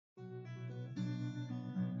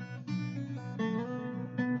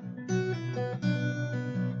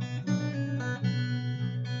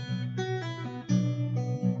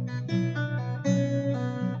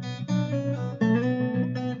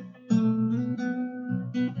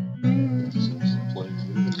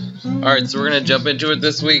Alright, so we're going to jump into it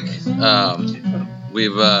this week.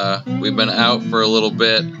 We've been out for a little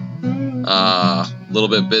bit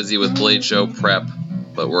busy with Blade Show prep,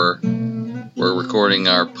 but we're recording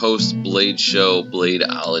our post-Blade Show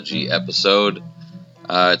Bladeology episode.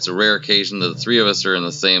 It's a rare occasion that the three of us are in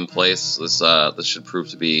the same place. This should prove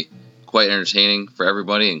to be quite entertaining for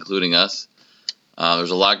everybody, including us. There's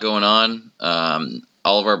a lot going on.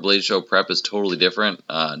 All of our Blade Show prep is totally different.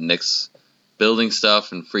 Nick's building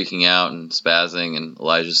stuff and freaking out and spazzing, and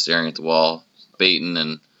Elijah's staring at the wall, baiting,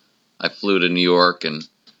 and I flew to New York and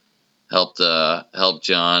helped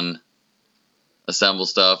John assemble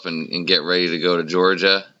stuff and get ready to go to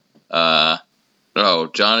Georgia. John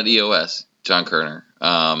at EOS, John Kerner.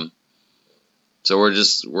 So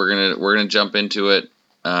we're gonna jump into it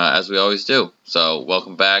as we always do. So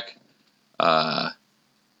welcome back,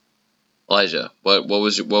 Elijah. What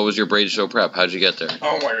was your Blade Show prep? How'd you get there?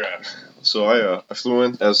 Oh my god! So I flew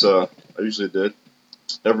in as I usually did.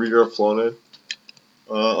 Every year I've flown in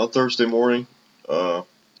on Thursday morning.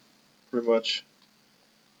 Pretty much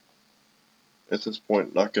at this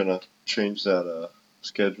point not gonna change that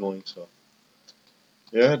scheduling. So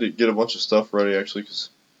yeah, I had to get a bunch of stuff ready actually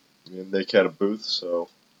because Nick had a booth, so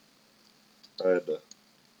I had to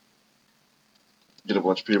get a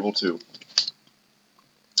bunch of people to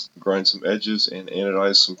grind some edges and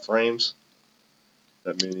anodize some frames.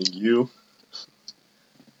 That meaning you.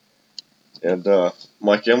 And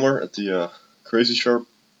Mike Emler at the Crazy Sharp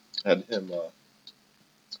had him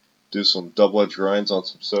do some double edge grinds on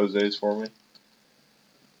some Sozes for me.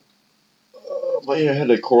 But yeah, I had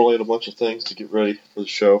to correlate a bunch of things to get ready for the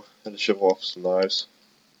show. Had to ship off some knives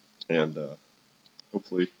and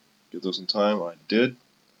hopefully get those in time. I did.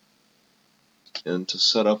 And to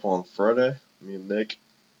set up on Friday, me and Nick,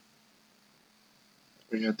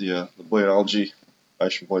 we had the Bladeology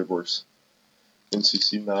Action Blade Works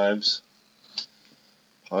NCC knives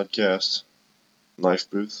podcast knife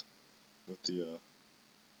booth with the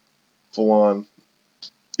full-on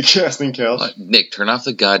casting couch. Nick, turn off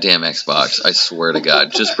the goddamn Xbox. I swear to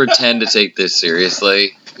God. Just pretend to take this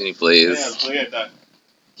seriously. Can you please? But yeah,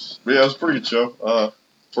 it was a pretty good show.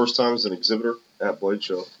 First time as an exhibitor at Blade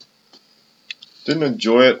Show. Didn't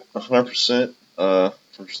enjoy it 100%.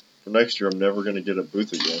 For next year, I'm never going to get a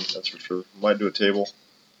booth again. That's for sure. Might do a table.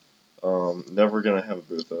 Never going to have a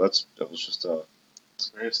booth though. That was just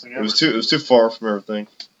greatest thing it ever. was too far from everything.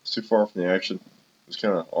 It was too far from the action. It was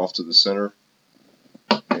kind of off to the center,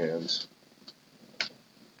 and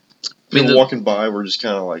people walking by were just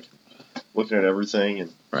kind of like looking at everything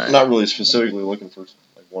and not really specifically looking for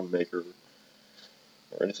like one maker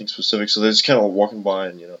or anything specific. So they're just kind of walking by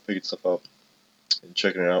and picking stuff up and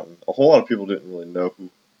checking it out. And a whole lot of people didn't really know who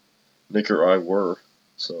Nick or I were.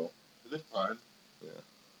 So they're fine. Yeah.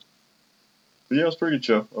 But yeah, it was a pretty good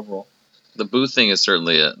show overall. The booth thing is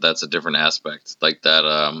certainly that's a different aspect. Like that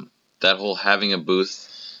whole having a booth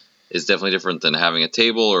is definitely different than having a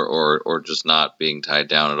table or just not being tied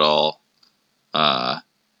down at all. I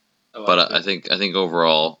think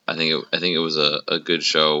overall I think it was a good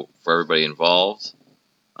show for everybody involved.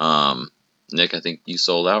 Nick, I think you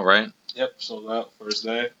sold out, right? Yep, sold out first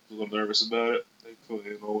day. A little nervous about it.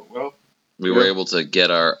 Thankfully it all went well. We were able to get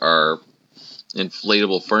our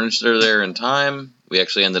inflatable furniture there in time. We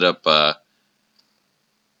actually ended up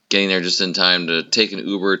getting there just in time to take an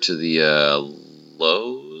Uber to the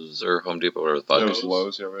Lowe's or Home Depot, whatever the fuck. It was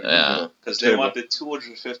Lowe's, yeah, right? Yeah. Because they wanted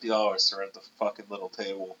 $250 to rent the fucking little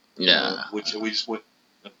table. Yeah. Which we just went,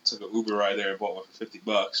 took an Uber ride there and bought one for $50.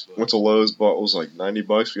 But went to Lowe's, bought was like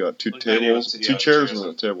 $90. We got two tables, two chairs and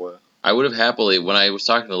a table. I would have happily, when I was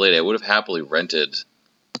talking to the lady, I would have happily rented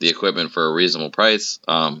the equipment for a reasonable price,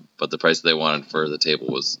 but the price that they wanted for the table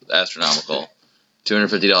was astronomical.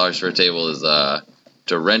 $250 for a table is,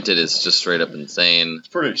 to rent it is just straight up insane. It's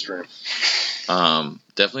pretty extreme.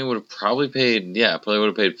 Definitely would have probably paid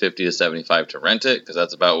 $50 to $75 to rent it, because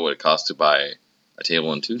that's about what it costs to buy a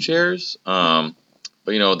table and two chairs. But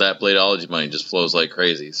that Bladeology money just flows like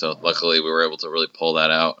crazy, so luckily we were able to really pull that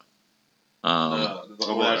out. The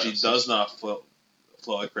Bladeology does not flow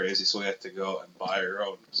like crazy, so we have to go and buy our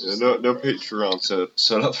own. Yeah, no Patreon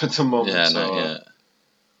set up at the moment. Yeah, so, not yet.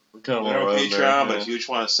 We're kind of on Patreon, there, but if you just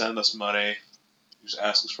want to send us money, just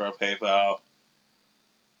ask us for our PayPal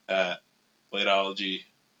at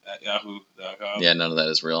bladeology@yahoo.com. Yeah, none of that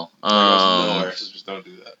is real. So just don't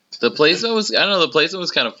do that. The placement was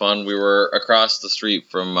kind of fun. We were across the street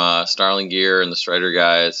from Starling Gear and the Strider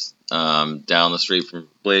guys, down the street from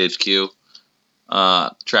Blade HQ.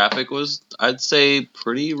 Traffic was, I'd say,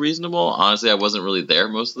 pretty reasonable. Honestly, I wasn't really there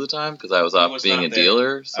most of the time because I was off being a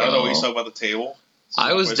dealer. So. I don't know what you talking about the table.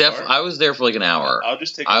 I was there for like an hour. I'll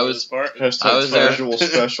just take I over was- this part. I was there. Casual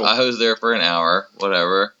special. I was there for an hour.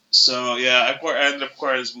 Whatever. So yeah, I ended up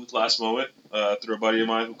acquiring this booth last moment through a buddy of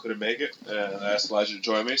mine who couldn't make it, and I asked Elijah to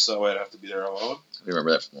join me, so I'd have to be there alone. I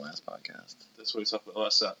remember that from the last podcast. That's what he's talking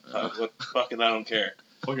about. What fucking I don't care.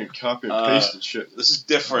 Fucking copy and paste and shit. This is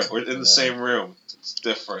different. We're in the same room. It's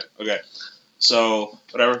different. Okay, so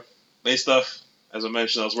whatever. Made stuff. As I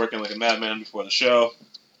mentioned, I was working like a madman before the show.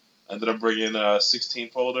 I ended up bringing 16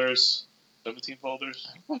 folders, 17 folders.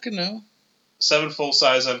 I don't fucking know. 7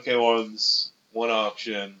 full-size MK1s, 1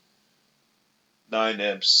 auction, 9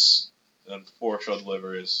 imps, and 4 show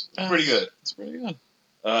deliveries. Pretty good. It's pretty good.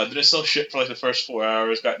 Didn't sell shit for like the first 4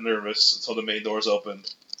 hours. Got nervous until the main doors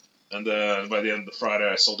opened. And then by the end of the Friday,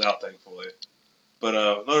 I sold out, thankfully. But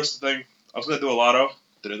notice the thing. I was going to do a lotto.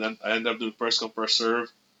 I ended up doing first come, first serve.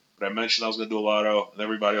 But I mentioned I was going to do a lotto, and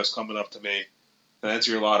everybody was coming up to me. Can I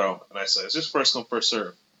enter your lotto? And I said, it's just first come, first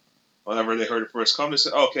serve. Whenever they heard it first come, they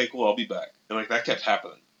said, oh, okay, cool, I'll be back. And like that kept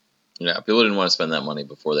happening. Yeah, people didn't want to spend that money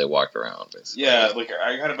before they walked around, basically. Yeah, like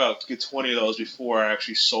I had about 20 of those before I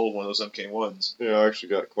actually sold one of those MK1s. Yeah, I actually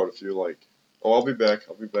got quite a few. Like, oh, I'll be back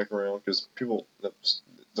around because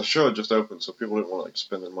the show had just opened, so people didn't want to like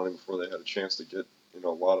spend their money before they had a chance to get a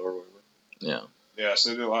lotto or whatever. Yeah. Yeah, so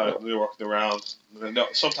they did a lot of, they walked around. No,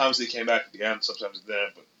 sometimes they came back at the end, sometimes they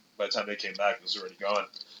didn't, but by the time they came back, it was already gone.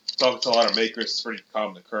 Talking to a lot of makers, it's a pretty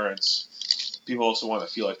common occurrence. People also want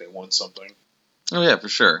to feel like they won something. Oh yeah, for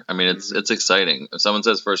sure. I mean, it's exciting. If someone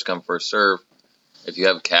says first come, first serve, if you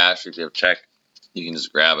have cash, if you have check, you can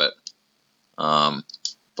just grab it.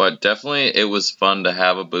 But definitely, it was fun to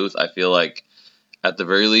have a booth. I feel like, at the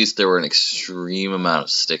very least, there were an extreme amount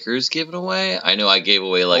of stickers given away. I know I gave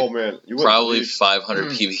away probably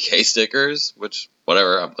 500 PBK stickers, which,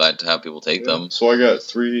 whatever, I'm glad to have people take them. So I got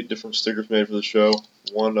 3 different stickers made for the show.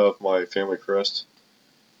 One of my family crest,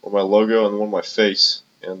 one my logo, and one of my face.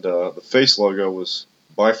 And the face logo was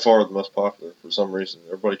by far the most popular for some reason.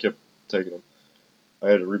 Everybody kept taking them. I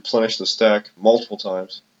had to replenish the stack multiple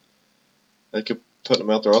times. I kept putting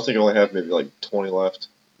them out there. I think I only had maybe like 20 left.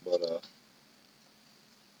 But,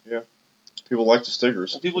 yeah. People like the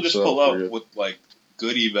stickers. Well, people just pull up with, like,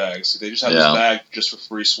 goodie bags. They just have this bag just for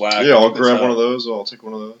free swag. Yeah, I'll grab one of those. I'll take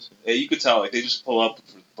one of those. Yeah, you could tell. Like, they just pull up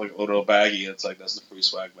for, like, a little baggie, and it's like, that's the free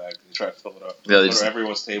swag bag. They try to fill it up. Yeah, they go to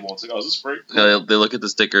everyone's table, and it's like, oh, is this free? Yeah, they look at the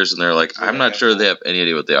stickers, and they're like, I'm not sure they have any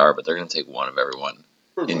idea what they are, but they're going to take one of everyone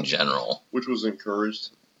in general. Which was encouraged.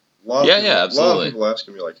 absolutely. A lot of people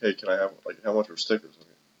asking me, like, hey, can I have, like, how much are stickers?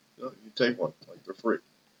 You take one. Like, they're free.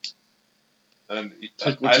 And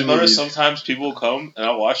I've noticed sometimes people come, and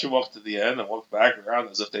I'll watch them walk to the end and walk back around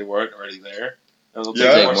as if they weren't already there. And they'll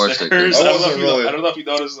take more stickers. I don't know if you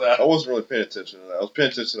noticed that. I wasn't really paying attention to that. I was paying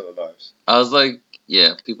attention to the knives. I was like,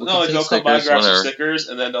 yeah, people can take they'll stickers, come by, grab whatever. some stickers,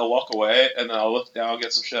 and then they'll walk away, and then I'll look down,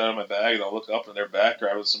 get some shit out of my bag, and I'll look up, and they're back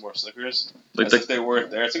grabbing some more stickers. Like as if they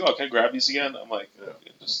weren't there. It's like, oh, can I grab these again? I'm like,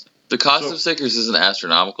 The cost of stickers isn't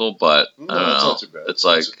astronomical, but I don't know. It's not too bad. It's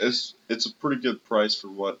like it's a pretty good price for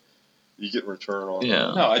what you get in return on.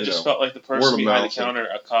 Yeah. No, I just felt like the person behind the counter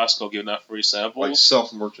at Costco giving out free samples. Like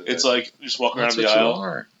self-merchandising. It's like just walk around the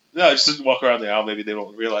aisle. No, just walk around the aisle. Maybe they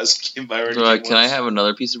don't realize it came by already. Like, can I have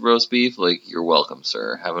another piece of roast beef? Like, you're welcome,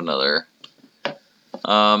 sir. Have another.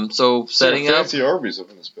 So setting up. Fancy Arby's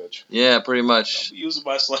up in this bitch. Yeah, pretty much. Using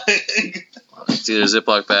my slang. It's either a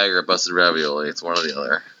Ziploc bag or a busted ravioli. It's one or the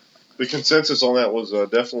other. The consensus on that was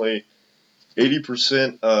definitely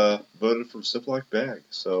 80% voted for Ziploc bag.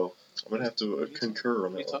 So I'm gonna have to concur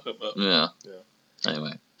on that. What are you talking about? Yeah.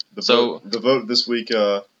 Anyway, the vote this week.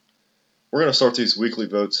 We're going to start these weekly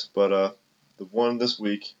votes, but the one this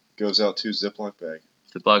week goes out to Ziploc bag.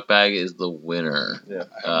 Ziploc bag is the winner. Yeah.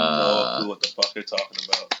 I have no clue what the fuck you're talking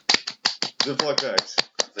about. Ziploc bags.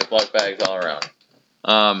 Ziploc bags all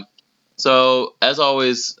around. So, as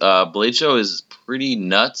always, Blade Show is pretty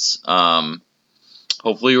nuts.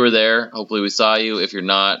 Hopefully you were there. Hopefully we saw you. If you're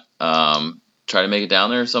not, try to make it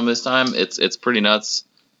down there some of this time. It's pretty nuts.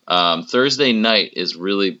 Thursday night is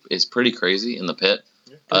pretty crazy in the pit.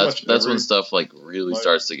 That's when stuff like really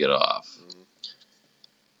starts to get off.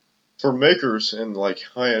 For makers and like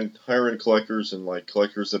higher end collectors and like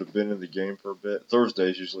collectors that have been in the game for a bit, Thursday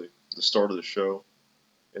is usually the start of the show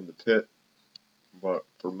in the pit. But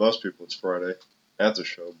for most people, it's Friday at the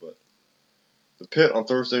show. But the pit on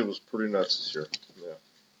Thursday was pretty nuts this year.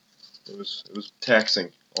 Yeah, it was taxing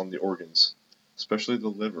on the organs, especially the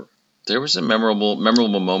liver. There were some memorable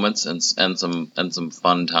moments and some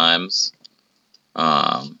fun times.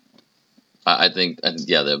 I think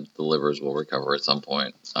the livers will recover at some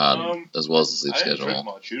point, as well as the sleep schedule. I didn't drink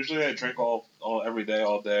much. Usually I drink all every day,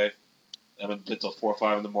 all day, I'm in the pit till 4 or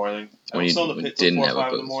 5 in the morning. I When was you still in the pit till didn't 4 or have a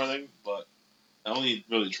 5 in the booth. morning, but I only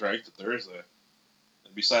really drank the Thursday.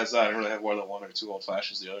 And besides that, I didn't really have more than 1 or 2 old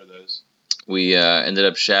fashions the other days. We ended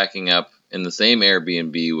up shacking up in the same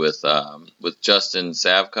Airbnb with Justin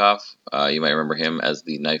Savkoff. You might remember him as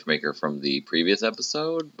the knife maker from the previous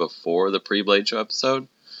episode, before the pre-Blade Show episode.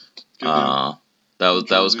 Good dude.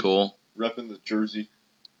 That was cool. Repping the Jersey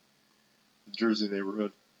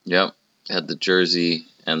neighborhood. Yep, had the Jersey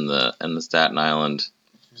and the Staten Island.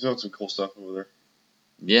 He's doing some cool stuff over there.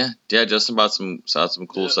 Yeah. Justin bought some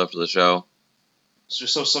cool stuff for the show. So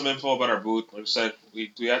just some info about our booth. Like I said,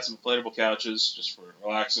 we had some inflatable couches just for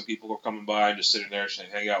relaxing people who are coming by and just sitting there and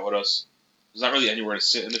hang out with us. There's not really anywhere to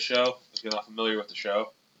sit in the show if you're not familiar with the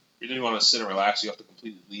show. If you didn't want to sit and relax, you have to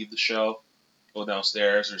completely leave the show, go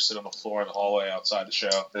downstairs, or sit on the floor in the hallway outside the show.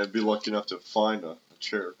 And be lucky enough to find a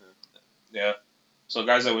chair. Yeah. So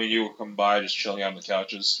guys that we knew were coming by, just chilling out on the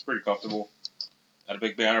couches. Pretty comfortable. Had a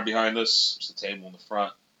big banner behind us, just a table in the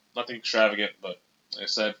front. Nothing extravagant, but like I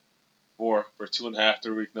said, for 2.5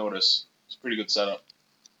 3 week notice, it's a pretty good setup.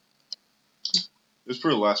 It was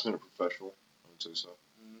pretty last minute professional, I would say so.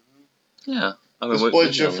 Yeah. I mean, This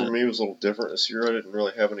Blade Show for me was a little different this year. I didn't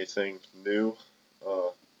really have anything new,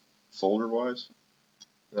 folder wise.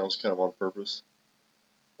 That was kind of on purpose.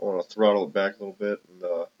 I want to throttle it back a little bit and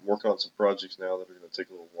work on some projects now that are going to take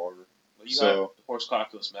a little longer. Well, you had the Horse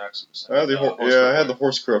Cocculus Maximus. I had I had the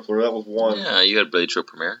Horse Crippler. That was one. Yeah, you had Blade Show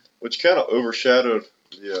premiere, which kind of overshadowed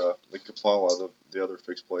the Kapala, the other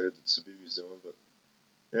fixed blade that Sabibi's doing. But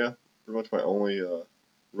yeah, pretty much my only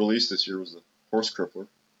release this year was the Horse Crippler.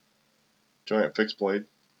 Giant fixed blade,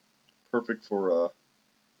 perfect for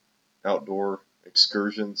outdoor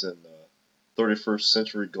excursions and 31st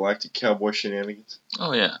century galactic cowboy shenanigans.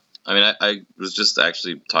 Oh yeah, I mean, I was just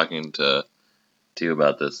actually talking to you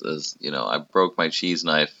about this. As you know, I broke my cheese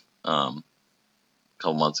knife a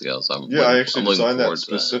couple months ago, so I actually designed that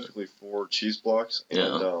specifically for cheese blocks.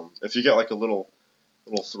 Yeah. And if you got like a little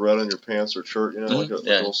thread on your pants or shirt, you know, like a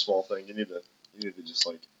little small thing, you need to just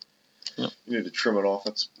like you need to trim it off.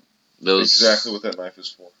 That's exactly what that knife is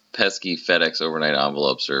for. Pesky FedEx overnight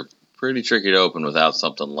envelopes are pretty tricky to open without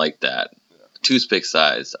something like that. Yeah. Toothpick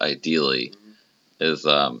size, ideally, is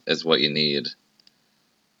what you need.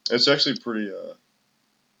 It's actually pretty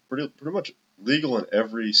much legal in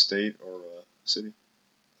every state or city.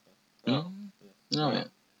 Oh yeah.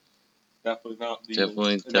 Definitely not legal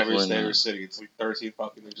in every state or city. It's like 13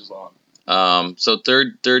 fucking inches long. So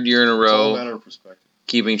third year in a row. It's all a matter of perspective.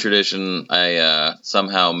 Keeping tradition, I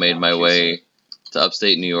somehow made my way to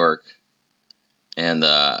upstate New York, and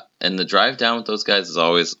the drive down with those guys is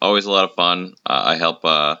always a lot of fun. I help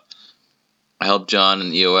John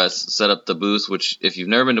and EOS set up the booth, which, if you've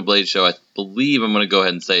never been to Blade Show, I believe I'm going to go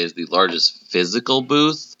ahead and say is the largest physical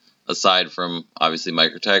booth, aside from, obviously,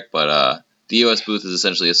 Microtech. But the EOS booth is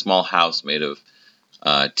essentially a small house made of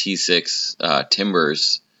T6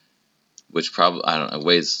 timbers, which probably, I don't know,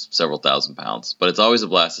 weighs several thousand pounds. But it's always a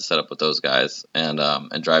blast to set up with those guys and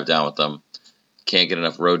drive down with them. Can't get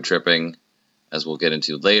enough road tripping, as we'll get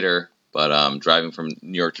into later. But driving from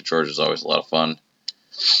New York to Georgia is always a lot of fun.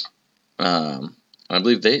 I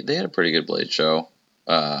believe they had a pretty good Blade Show.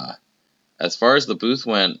 As far as the booth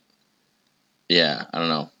went, yeah, I don't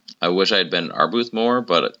know. I wish I had been at our booth more,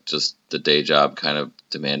 but just the day job kind of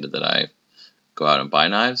demanded that I go out and buy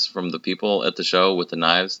knives from the people at the show with the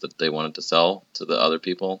knives that they wanted to sell to the other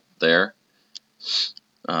people there.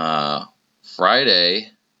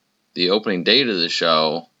 Friday, the opening date of the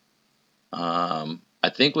show, I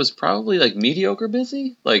think was probably like mediocre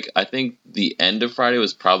busy. Like, I think the end of Friday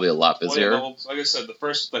was probably a lot busier. Well, like I said, the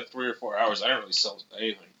first 3 or 4 hours, I didn't really sell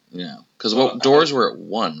anything. Yeah, because doors were at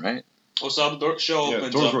 1, right? Well, so the show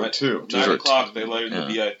opens doors up were at 2. 9 o'clock. They let in the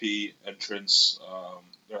VIP entrance.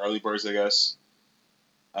 They're early birds, I guess.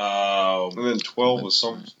 And then 12 was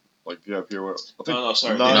some like VIP or what? No,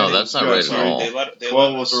 sorry. No, that's not right at all.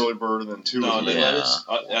 12 was early bird, and then 2 was they let us.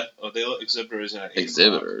 They let exhibitors in at 8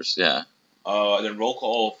 Exhibitors, yeah. And then roll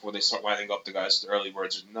call when they start lining up the guys. The early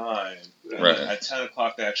birds are 9. Right. At 10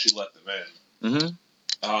 o'clock, they actually let them in. Mm-hmm.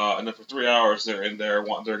 And then for 3 hours, they're in there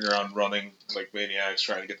wandering around, running like maniacs,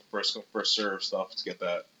 trying to get the first come first serve stuff to get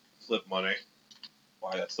that flip money.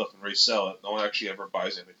 Buy that stuff and resell it. No one actually ever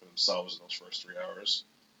buys anything for themselves in those first 3 hours.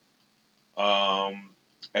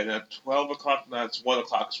 And at 12 o'clock, that's 1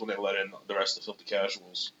 o'clock is when they let in the rest of the filthy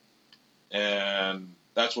casuals. And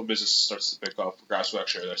that's when business starts to pick up for guys who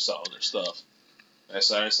actually are there selling their stuff. And I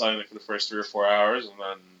started selling it for the first 3 or 4 hours, and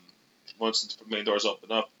then once the main doors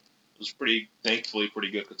opened up, it was thankfully pretty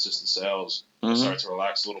good, consistent sales. I started to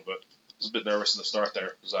relax a little bit. I was a bit nervous in the start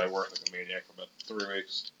there because I worked like a maniac for about 3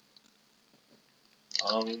 weeks.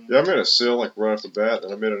 Yeah, I made a sale like right off the bat,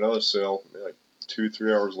 and I made another sale like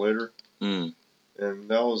 2-3 hours later, and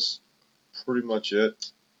that was pretty much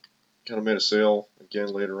it. Kind of made a sale again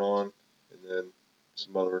later on, and then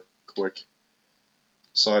some other quick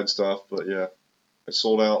side stuff. But yeah, I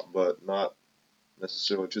sold out, but not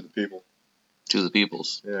necessarily to the people. To the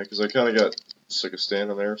peoples. Yeah, because I kind of got sick of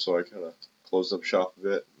standing there, so I kind of closed up shop a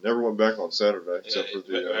bit. Never went back on Saturday, except for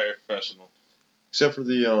the very professional. Except for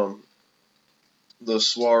the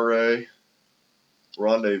soiree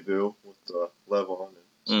rendezvous with Levon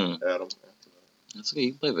and Adam. After that. That's okay.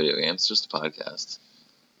 You can play video games. It's just a podcast.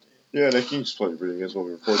 Yeah, Nick, you can just play video games while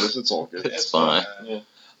we record this. It's all good. It's fine. Yeah.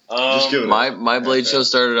 Just give it my Blade show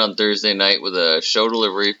started on Thursday night with a show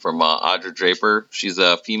delivery from Audra Draper. She's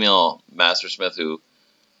a female mastersmith who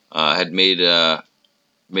had made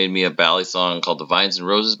me a bally song called the Vines and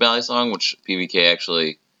Roses Bally Song, which PBK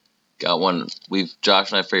actually got one.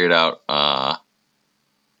 Josh and I figured out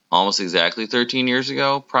almost exactly 13 years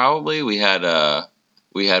ago. Probably we had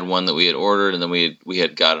one that we had ordered, and then we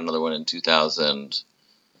had got another one in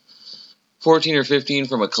 2014 or 15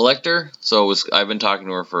 from a collector. So I've been talking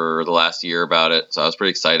to her for the last year about it. So I was pretty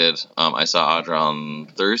excited. I saw Audra on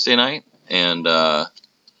Thursday night and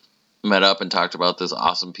met up and talked about this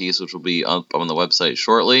awesome piece, which will be up on the website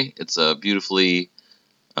shortly. It's a beautifully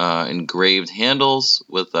engraved handles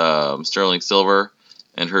with sterling silver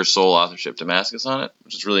and her sole authorship Damascus on it,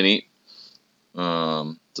 which is really neat.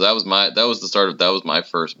 So that was my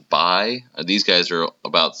first buy. These guys are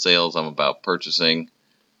about sales. I'm about purchasing.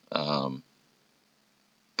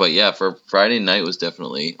 But yeah, for Friday night was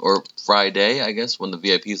definitely, or Friday, I guess, when the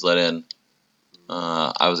VIPs let in,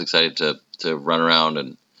 I was excited to run around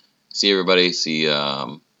and see everybody, see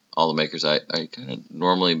all the makers I kind of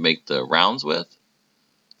normally make the rounds with.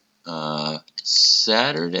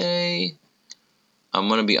 Saturday, I'm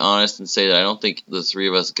going to be honest and say that I don't think the three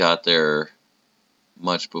of us got there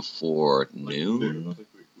much before noon. I think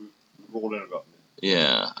we rolled in about noon.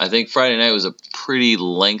 Yeah, I think Friday night was a pretty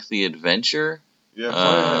lengthy adventure. Yeah,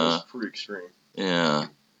 Friday night was pretty extreme. Yeah.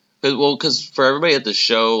 Because for everybody at the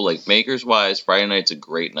show, like makers-wise, Friday night's a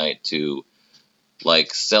great night to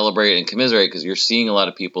like celebrate and commiserate because you're seeing a lot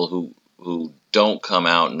of people who don't come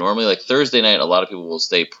out. Normally, like Thursday night, a lot of people will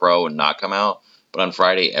stay pro and not come out. But on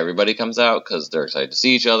Friday, everybody comes out because they're excited to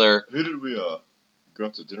see each other. Who did we go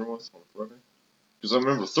out to dinner with on Friday? Because I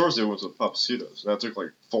remember Thursday was with Papacitos, and that took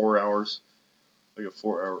like 4 hours. Like a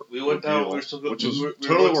 4-hour. We went down, which was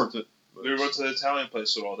totally worth it. We were going to the Italian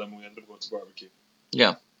place with all them, and we ended up going to barbecue.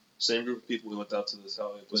 Yeah. Same group of people, we went out to the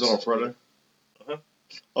Italian place. Was that on Friday? Uh-huh.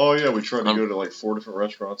 Oh, yeah, we tried to go to like 4 different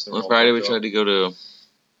restaurants. On Friday, we tried to go to...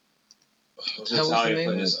 What was the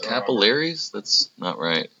name? Capillari's? That's not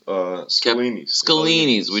right. Scalini's.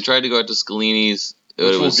 Scalini's. We tried to go out to Scalini's.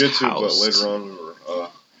 Which we'll get to, but later on we were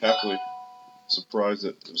happily surprised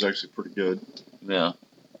that it was actually pretty good. Yeah.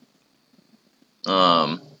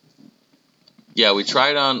 Yeah, we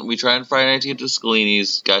tried on Friday night to get to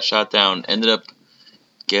Scalini's, got shot down, ended up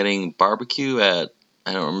getting barbecue at,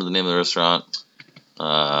 I don't remember the name of the restaurant.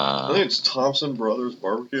 I think it's Thompson Brothers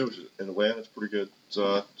Barbecue, which is in Atlanta. It's pretty good. It's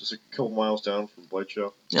just a couple miles down from Blade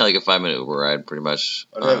Show. Yeah, like a 5-minute Uber ride, pretty much.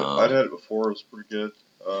 I'd had it before. It was pretty good.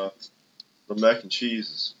 The mac and cheese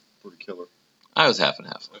is pretty killer. I was half and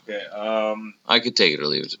half. Okay. I could take it or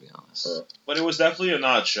leave it, to be honest. But it was definitely an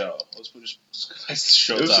odd show. Let's just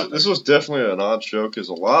this was definitely an odd show because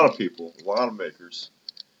a lot of people, a lot of makers,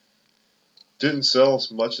 didn't sell as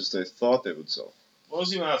much as they thought they would sell. Well, it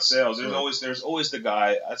wasn't even about sales. There's always the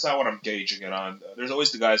guy. That's not what I'm gauging it on. There's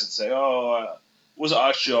always the guys that say, "Oh, it was an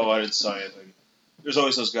odd show. I didn't sell anything." There's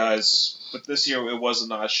always those guys. But this year it was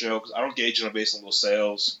an odd show because I don't gauge it based on those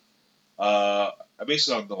sales. I based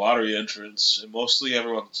it on the lottery entrance, and mostly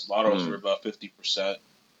everyone's lottos were about 50%.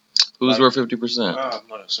 Whose were 50%? I'm not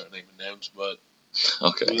going to start naming names, but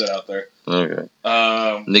okay, do that out there. Okay.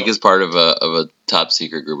 Nick is part of a top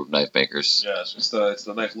secret group of knife makers. Yes, it's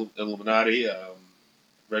the Knife Illuminati.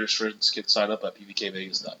 Registrants can sign up at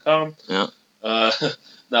pvkvegas.com. Yeah.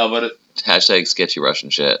 No, but hashtag sketchy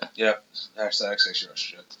Russian shit. Yeah. Hashtag sketchy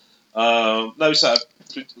Russian shit. No, besides,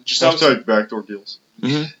 hashtag backdoor deals.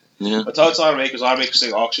 Mm-hmm. Yeah. That's how it's automakers. Automakers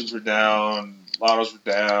say auctions were down, lottos were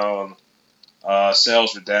down,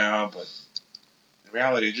 sales were down, but in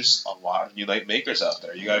reality, just a lot of new night makers out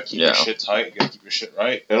there. You gotta keep your shit tight. You gotta keep your shit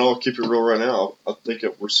right. And I'll keep it real right now. I think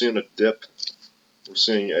we're seeing a dip. We're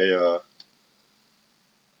seeing a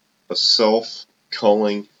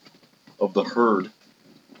self-culling of the herd.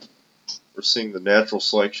 We're seeing the natural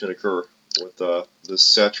selection occur with this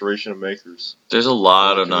saturation of makers. There's a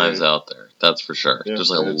lot of knives out there, that's for sure. Yeah, there's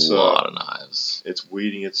like a lot of knives. It's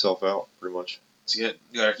weeding itself out, pretty much. So you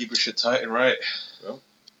gotta keep your shit tight and right.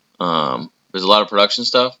 There's a lot of production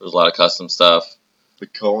stuff. There's a lot of custom stuff. The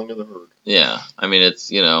culling of the herd. Yeah, I mean it's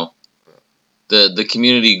the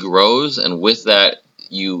community grows, and with that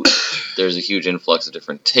there's a huge influx of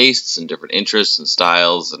different tastes and different interests and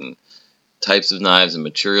styles and types of knives and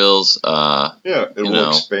materials. Yeah, it will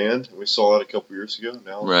expand. We saw that a couple years ago.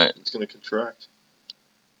 Now it's going to contract,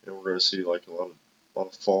 and we're going to see like a lot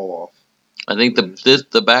of fall off. I think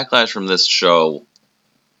the backlash from this show,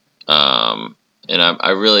 and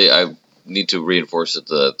I need to reinforce that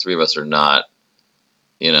the three of us are not,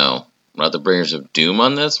 we're not the bringers of doom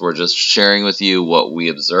on this. We're just sharing with you what we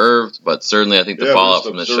observed, but certainly I think the fallout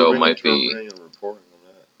from the show might be.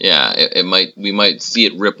 Yeah, we might see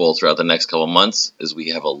it ripple throughout the next couple months as we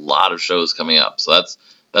have a lot of shows coming up. So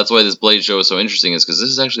that's why this Blade show is so interesting, is because this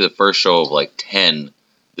is actually the first show of like 10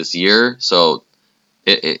 this year. So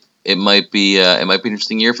it might be an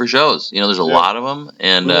interesting year for shows. There's a lot of them,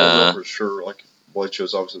 and we don't know for sure. Like Blade show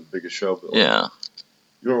is obviously the biggest show, but you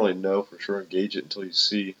don't really know for sure. Engage it until you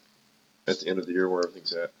see at the end of the year where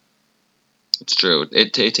everything's at. It's true.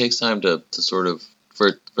 It takes time to sort of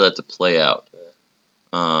for that to play out.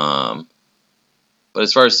 But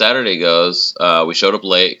as far as Saturday goes, we showed up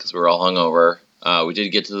late because we were all hungover. We did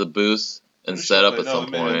get to the booth and set up at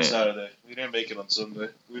some point. We made it on Saturday. We didn't make it on Sunday.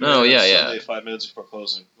 Sunday 5 minutes before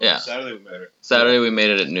closing. Yeah. Saturday we made it. Saturday we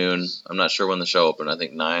made it at noon. I'm not sure when the show opened. I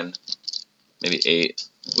think 9, maybe 8.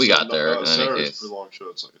 We got there in any case. It's a pretty long show.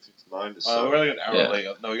 It's like 9 to 7. We're like an hour late.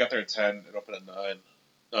 No, we got there at 10. It opened at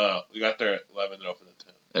 9. We got there at 11. It opened at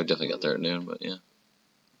 10. I definitely got there at noon, but yeah.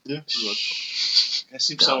 Yeah, pretty much. I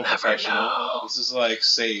seem so professional. This is like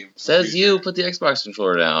save. Says you. Put the Xbox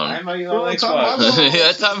controller down. I'm not even on Xbox.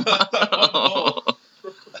 Yeah, time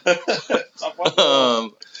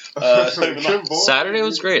Saturday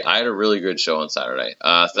was great. I had a really good show on Saturday.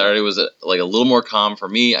 Saturday was like a little more calm for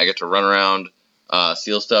me. I get to run around,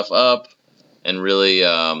 seal stuff up, and really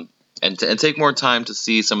and take more time to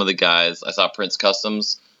see some of the guys. I saw Prince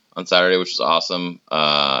Customs on Saturday, which was awesome.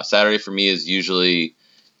 Saturday for me is usually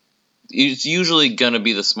going to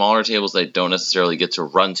be the smaller tables that I don't necessarily get to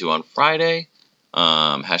run to on Friday.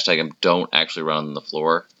 Hashtag don't actually run on the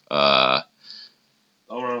floor.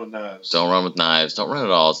 Don't run with knives. Don't run with knives. Don't run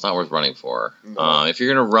at all. It's not worth running for. No. If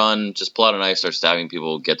you're going to run, just pull out a knife, start stabbing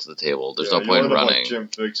people, get to the table. There's no point in running. Like Jim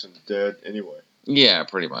Fix and dead anyway. Yeah,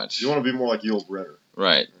 pretty much. You want to be more like the old Redder.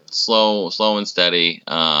 Right. Yeah. Slow and steady.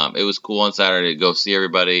 It was cool on Saturday to go see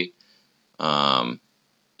everybody and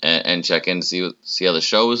check in to see how the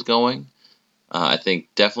show was going. I think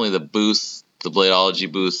definitely the booth, the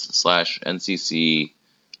Bladeology booth / NCC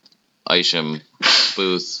Isham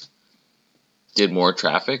booth did more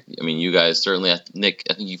traffic. I mean, you guys certainly, Nick,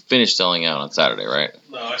 I think you finished selling out on Saturday, right?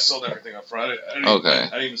 No, I sold everything on Friday. I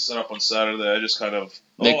didn't even set up on Saturday. I just kind of...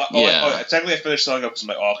 technically I finished selling up because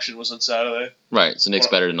my auction was on Saturday. Right, so Nick's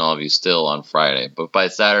better than all of you still on Friday. But by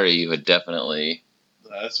Saturday, you had definitely...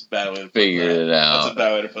 That's a bad way to put figured it out. That's a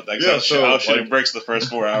bad way to put that. Yeah, so auction breaks the first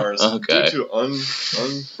 4 hours. Okay. Due to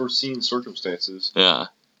unforeseen circumstances. Yeah.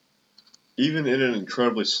 Even in an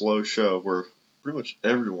incredibly slow show where pretty much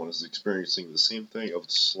everyone is experiencing the same thing of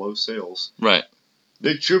slow sales. Right.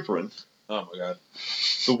 Nick Chuperin. Oh my God.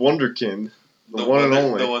 The Wonderkin. The one and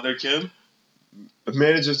only. The Wonderkin.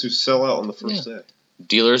 Manages to sell out on the first day.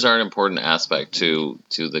 Dealers are an important aspect to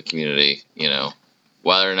the community,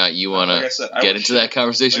 Whether or not you want to get into that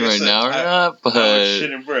conversation now or not, but... I was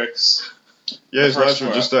shitting bricks. Yeah, his knives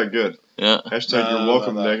were just that good. Yeah. Hashtag you're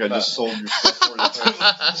welcome, Nick. I just sold your stuff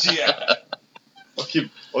for you. Yeah.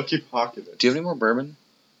 I'll keep hawking it. Do you have any more bourbon?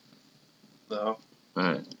 No.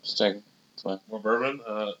 Alright, just checking. It's fine. More bourbon?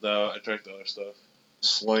 No, I drank the other stuff.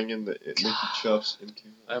 Slanging the Nicky Chuffs in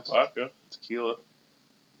Canada. I have vodka. Tequila.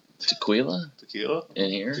 Tequila? In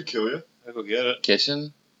here? Tequila? I'll go get it.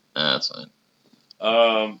 Kitchen? That's fine.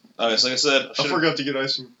 Okay, so like I said... I forgot to get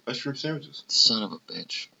ice cream sandwiches. Son of a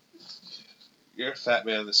bitch. You're a fat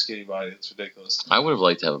man with a skinny body. It's ridiculous. I would have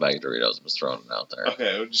liked to have a bag of Doritos and was throwing it out there.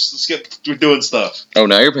 Okay, we're doing stuff. Oh,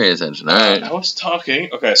 now you're paying attention. All right. I was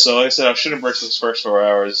talking. Okay, so like I said, I shouldn't break those first 4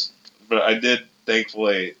 hours, but I did,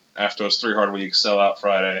 thankfully, after those 3 hard weeks, sell out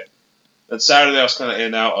Friday. Then Saturday, I was kind of in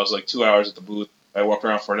and out. I was like 2 hours at the booth. I walked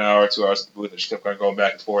around for an hour, 2 hours at the booth. I just kept going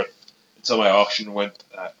back and forth until my auction went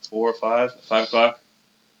at 4 or 5 o'clock.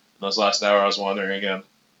 And those last hour, I was wandering again.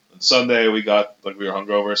 And Sunday, we were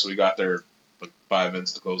hungover, so we got there 5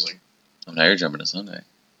 minutes to closing. Oh, now you're jumping to Sunday.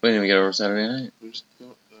 We didn't even get over Saturday night. What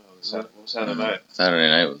was Saturday night? Saturday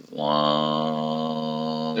night was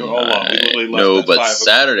long. They were all long. We literally left at 5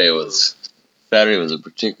 Saturday was a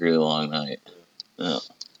particularly long night. Yeah.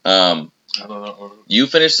 I don't know. You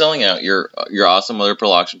finished selling out. Your awesome Mother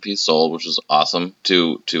Pearl auction piece sold, which was awesome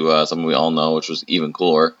to someone we all know, which was even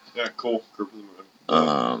cooler. Yeah, cool.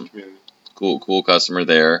 Community. Cool customer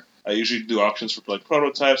there. I usually do auctions for like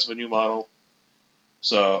prototypes of a new model,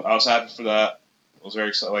 so I was happy for that. I was very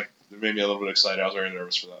excited. Like, it made me a little bit excited. I was very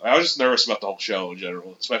nervous for that. I was just nervous about the whole show in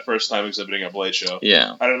general. It's my first time exhibiting at Blade Show.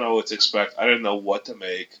 Yeah. I didn't know what to expect. I didn't know what to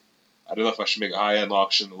make. I didn't know if I should make a high-end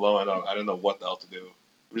auction, a low-end auction. I didn't know what the hell to do.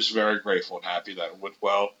 I'm just very grateful and happy that it went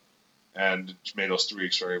well, and it made those 3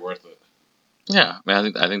 weeks very worth it. Yeah, I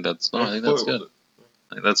mean, I think that's good. I think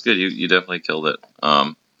that's good. You definitely killed it.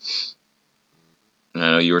 And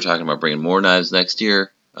I know you were talking about bringing more knives next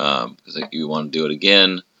year, because you want to do it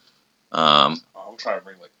again. I'll try to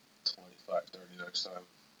bring like 25, 30 next time.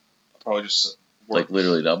 I'll probably just work. Like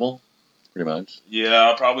literally double, pretty much. Yeah,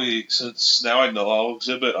 I'll probably, since now I know I'll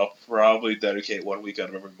exhibit, I'll probably dedicate 1 week out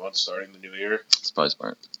of every month starting the new year. It's probably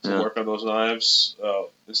smart. To work on those knives,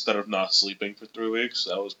 instead of not sleeping for 3 weeks.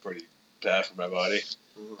 That was pretty bad for my body.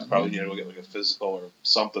 I probably need to go get like a physical or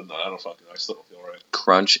something. I don't fucking know. I still don't feel right.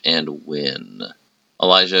 Crunch and win.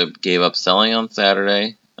 Elijah gave up selling on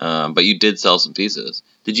Saturday, but you did sell some pieces.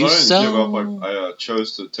 Did you sell? I didn't give up. I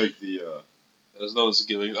chose to take the There's no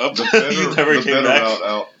giving up. the better, You never the came better back. route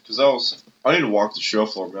out because I need to walk the show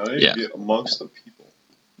floor, man. I need to get amongst the people.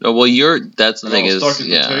 No, well, that's the thing I was is, stuck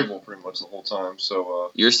at the table pretty much the whole time. So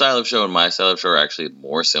your style of show and my style of show are actually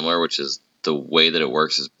more similar, which is the way that it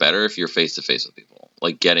works is better if you're face to face with people.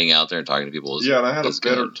 Like getting out there and talking to people is and I had a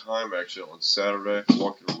better good. time actually on Saturday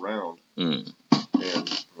walking around, and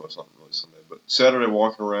well, it's not really Sunday, but Saturday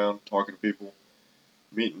walking around, talking to people,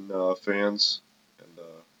 meeting fans,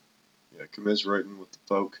 and commiserating with the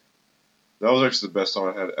folk. That was actually the best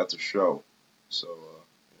time I had at the show. So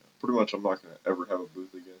pretty much I'm not going to ever have a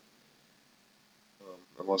booth again,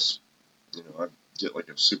 unless I get like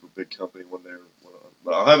a super big company one day.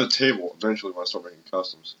 But I'll have a table eventually when I start making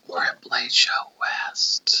customs. We're at Blade Show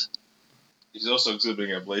West. He's also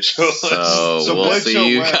exhibiting at Blade Show West. So we'll Blade see Show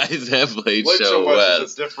you West. guys at Blade Blade Show West.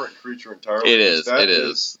 is a different creature entirely. It is. That It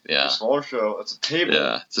is. Yeah. A smaller show. It's a table.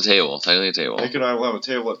 Yeah. It's a table. Technically a table. Nick and I will have a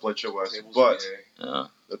table at Blade Show West, Tables but are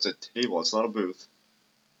that's a table. It's not a booth.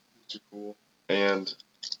 Which are cool. And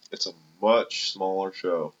it's a much smaller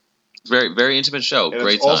show. Very, very intimate show. And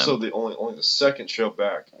Great it's time. also the only the second show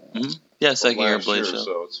back. Yeah, second year last Blade year, Show.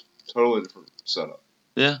 So it's totally different setup.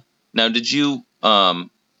 Yeah. Now, did you on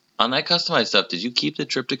that customized stuff? Did you keep the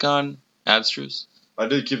Triptychon abstruse? I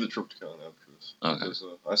did keep the Triptychon abstruse. Okay. Because,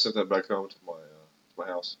 I sent that back home to my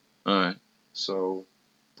house. All right. So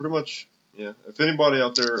pretty much, yeah. If anybody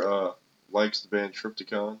out there likes the band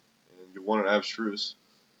Triptychon and you want an abstruse,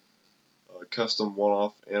 custom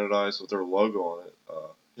one-off anodized with their logo on it,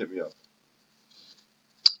 hit me up.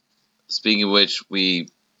 Speaking of which, we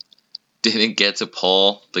didn't get to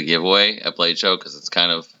pull the giveaway at Blade Show because it's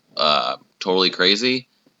kind of totally crazy.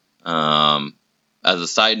 As a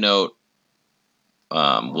side note,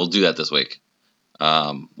 we'll do that this week.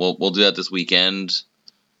 We'll do that this weekend.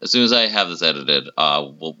 As soon as I have this edited,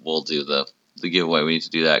 we'll do the giveaway. We need to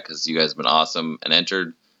do that because you guys have been awesome and entered.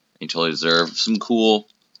 And you totally deserve some cool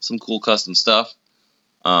custom stuff.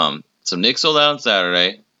 So Nick sold out on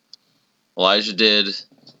Saturday. Elijah did.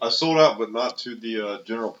 I sold out, but not to the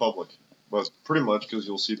general public. But pretty much because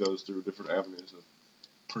you'll see those through different avenues of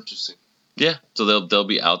purchasing. Yeah, so they'll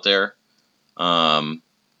be out there.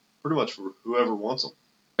 Pretty much for whoever wants them.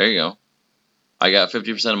 There you go. I got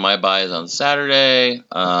 50% of my buys on Saturday.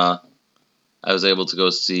 I was able to go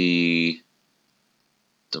see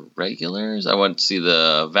the regulars. I went to see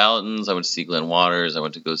the Valentins. I went to see Glenn Waters. I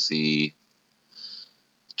went to go see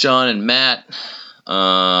John and Matt.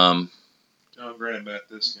 John Gray and Matt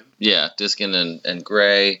Diskin. Yeah, Diskin and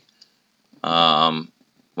Gray.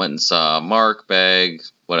 Went and saw Mark, Begg,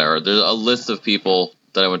 whatever. There's a list of people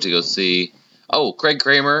that I went to go see. Oh, Craig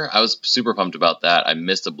Kramer. I was super pumped about that. I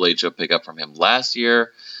missed a Blade Show pickup from him last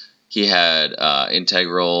year. He had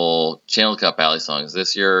integral Channel Cut Valley songs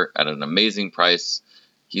this year at an amazing price.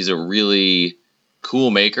 He's a really cool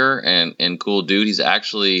maker and cool dude. He's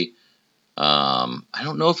actually, I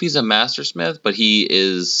don't know if he's a mastersmith, but he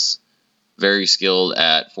is very skilled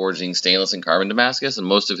at forging stainless and carbon Damascus, and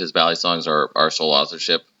most of his Valley songs are sole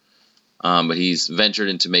authorship. But he's ventured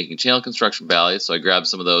into making channel construction valleys, so I grabbed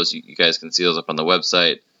some of those. You guys can see those up on the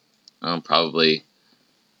website. Probably,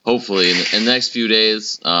 hopefully, in the next few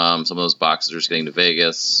days, some of those boxes are just getting to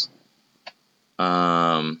Vegas.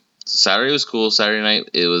 Saturday was cool. Saturday night,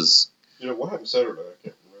 it was... What happened Saturday? I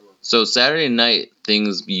can't remember. So Saturday night,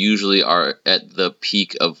 things usually are at the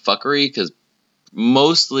peak of fuckery, because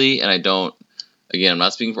mostly, and I'm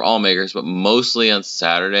not speaking for all makers, but mostly on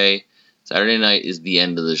Saturday Saturday night is the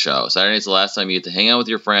end of the show. Saturday night's the last time you get to hang out with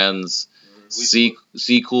your friends, see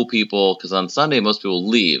cool people, because on Sunday most people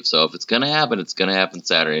leave. So if it's going to happen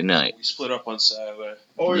Saturday night. We split up on Saturday.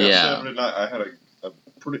 Oh, yeah. Yeah. Saturday night I had a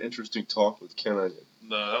pretty interesting talk with Ken Onion.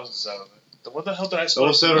 No, that wasn't Saturday. What the hell did I That split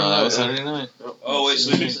was up? Saturday No, night. that was Saturday night. Oh, wait,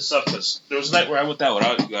 so we mixed this up, because there was a night where I went out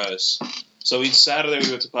without you guys. So Saturday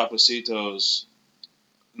we went to Papacito's.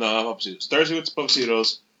 No, not Papacito's. Thursday we went to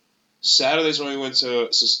Papacito's. Saturday's when we went to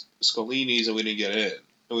Scolini's and we didn't get in.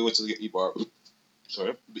 And we went to eat barbecue.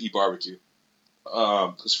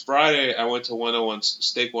 Because Friday I went to 101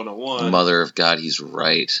 Steak 101. Mother of God, he's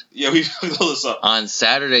right. Yeah, we pulled this up. On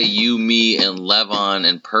Saturday, you, me, and Levon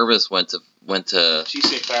and Purvis went to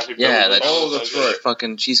Cheesecake Factory. Yeah, that's right.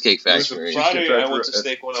 fucking Cheesecake Factory. Friday Cheesecake I went to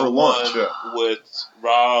Factory Steak for 101 lunch, with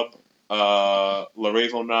Rob,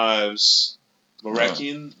 Larevo Knives,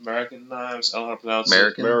 American Knives. I don't know how to pronounce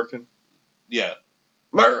American? it. American. Yeah.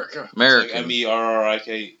 America. American. Like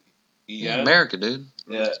MERRIKEN. America, dude.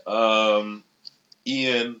 Yeah.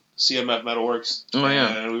 Ian, CMF Metalworks. Oh,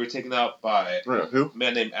 yeah. And we were taken out by Yeah, who? a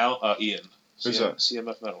man named Ian. Who's that?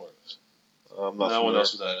 CMF Metalworks. I'm not No one familiar.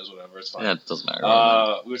 knows who that is. Whatever. It's fine. Yeah, it doesn't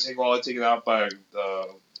matter. We were taken out by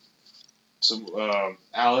some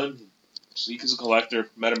Alan. He's a collector.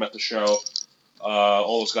 Met him at the show.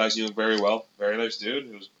 All those guys knew him very well. Very nice dude.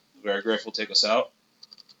 He was very grateful to take us out.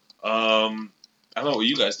 I don't know what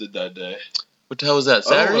you guys did that day. What the hell was that, I don't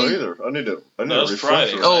Saturday? know either. I need to No, it was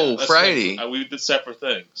refresh Friday. it. Oh, That's Friday. We did separate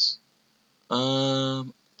things.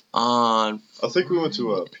 On... I think we went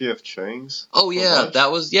to PF Chang's. Oh, yeah,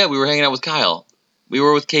 lunch. we were hanging out with Kyle. We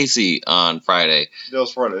were with Casey on Friday. That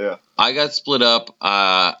was Friday, yeah. I got split up.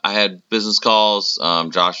 I had business calls.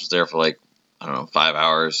 Josh was there for 5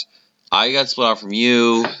 hours. I got split off from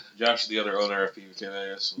you. Josh is the other owner of PVK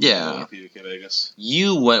Vegas. Yeah. PVK Vegas.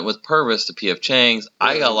 You went with Purvis to PF Chang's.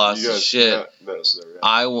 I got lost as shit. Met us there, yeah.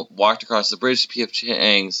 I walked across the bridge to PF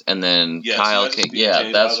Chang's, and then Kyle came.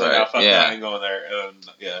 Yeah, that's right. I ain't going there. And,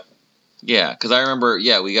 Yeah, because I remember.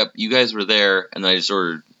 Yeah, you guys were there, and then I just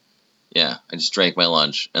ordered. Yeah, I just drank my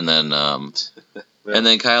lunch, and then and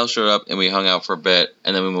then Kyle showed up, and we hung out for a bit,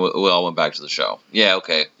 and then we all went back to the show. Yeah,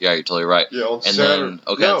 okay. Yeah, you're totally right. Yeah, on and Saturday.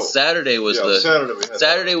 then on Saturday was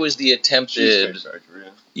Saturday was the attempted. Cheesecake Factory,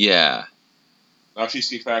 yeah. Our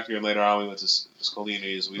Cheesecake Factory, and later on we went to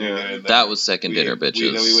Scolini's. We didn't get in there. That was second dinner,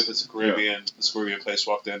 bitches. Then we went to the Caribbean place,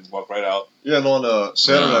 walked right out. Yeah, and on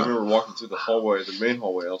Saturday I remember walking through the main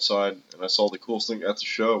hallway outside, and I saw the coolest thing at the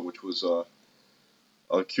show, which was a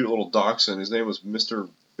cute little dachshund. His name was Mr.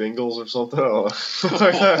 Bingles or something. Where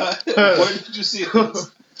did you see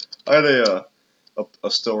this? I had a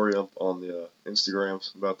story up on the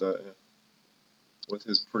Instagrams about that, yeah, with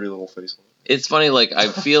his pretty little face on it. It's funny, I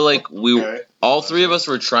feel like all three of us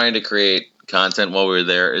were trying to create content while we were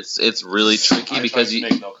there. It's really tricky because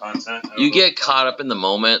make no content. You get caught up in the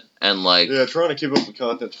moment and yeah, trying to keep up with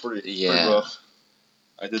content's pretty rough.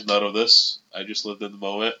 I did none of this. I just lived in the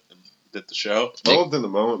moment and did the show. I lived in the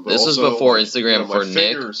moment, but this also, was before Instagram my for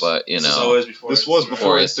fingers, Nick, but This is always before. This was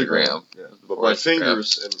before Instagram. Yeah, but my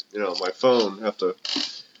fingers and my phone have to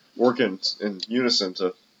work in unison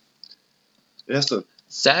to. It has to.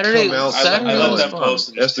 Saturday I let them fun. post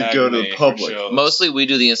and Has just to go to tag the me public. for Mostly we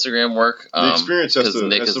do the Instagram work. The experience has to,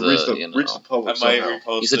 Nick has is to reach the the public I might somehow.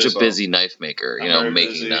 repost He's such this. a busy knife maker, I'm very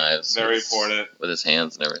making busy, knives. Very important. With his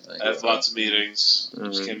hands and everything. I have lots of meetings.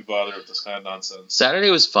 Mhm. Just can't be bothered with this kind of nonsense.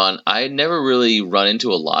 Saturday was fun. I had never really run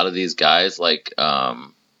into a lot of these guys like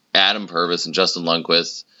Adam Purvis and Justin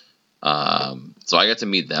Lundquist. So I got to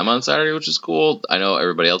meet them on Saturday, which is cool. I know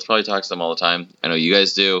everybody else probably talks to them all the time. I know you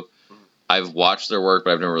guys do. I've watched their work,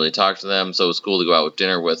 but I've never really talked to them. So it was cool to go out with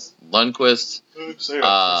dinner with Lundquist.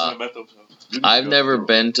 I've never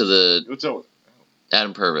been to the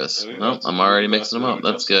Adam Purvis. Nope, I'm already mixing them up.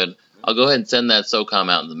 That's good. I'll go ahead and send that SOCOM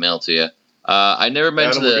out in the mail to you. I've never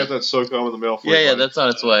been to the. We'll get that SOCOM in the mail for you. Yeah, that's on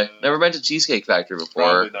its way. Never been to Cheesecake Factory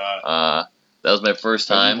before. Probably not. That was my first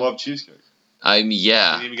time. You love cheesecake. I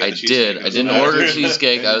did. I didn't order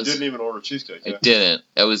cheesecake. You didn't even order cheesecake. Yeah. I didn't.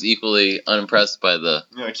 I was equally unimpressed by the.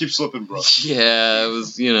 Yeah, I keep slipping, bro. Yeah, it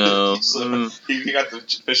was You got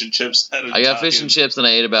the fish and chips. I got fish and chips, and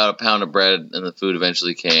I ate about a pound of bread, and the food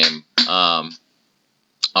eventually came.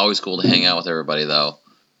 Always cool to hang out with everybody though,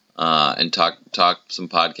 and talk some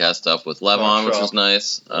podcast stuff with Levon, which was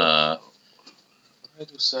nice.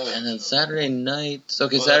 And then Saturday night.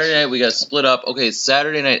 Okay, Saturday night we got split up. Okay,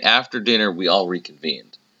 Saturday night after dinner we all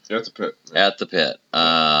reconvened. At the pit. At the pit.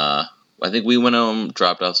 I think we went home,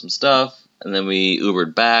 dropped off some stuff, and then we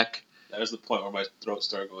Ubered back. That was the point where my throat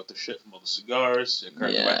started going to shit from all the cigars.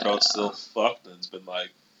 Currently my throat's still fucked, and it's been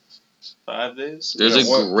 5 days. There's a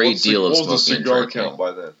great deal of What was the smoking and cigar drinking. count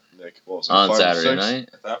by then, Nick? What was it, On 5 or Saturday 6? night?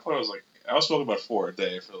 At that point, I was smoking about 4 a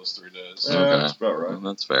day for those 3 days. Yeah, Okay. that's about right. Well,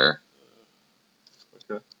 that's fair.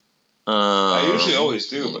 Okay. I usually always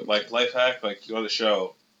do, but like life hack, like you on the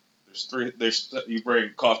show, you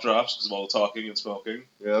bring cough drops because of all the talking and smoking,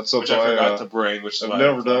 Yeah, that's which something I forgot to bring, which is I've why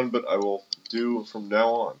never done, but I will do from now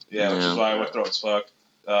on. Yeah, which Yeah. is why my throat's fucked.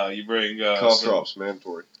 You bring Cough drops,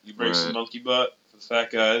 mandatory. You bring some Right. monkey butt for the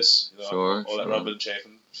fat guys. You know, Sure, all that sure. rubbing and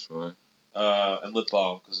chafing. Sure. And lip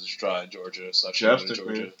balm because it's dry in Georgia. So I should go to Chapstick,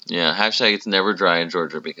 Georgia. man. Yeah, hashtag it's never dry in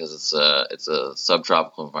Georgia because it's a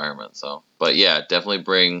subtropical environment. So, but yeah, definitely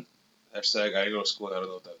bring. Hashtag I go to school. I don't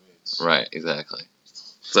know what that means. Right, exactly.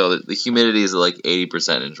 So the humidity is like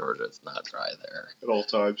 80% in Georgia. It's not dry there At all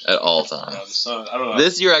times. at all The times. sun. I don't know.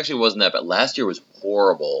 This year actually wasn't that bad. Last year was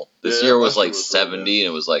horrible. This Yeah, year was last year like was really 70 and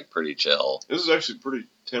it was like pretty chill. This is actually pretty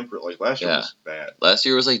temperate. Like, last year Yeah. was bad. Last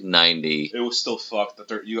year was like 90. It was still fucked.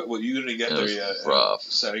 You didn't get It there was yet. and rough.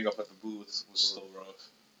 Setting up at the booth was still rough.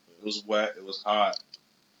 It was wet. It was hot.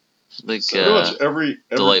 Like So Pretty much every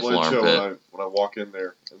delightful Blade show armpit. when I walk in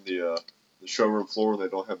there in the showroom floor and they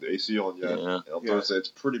don't have the AC on yet. Yeah. I'm gonna say it's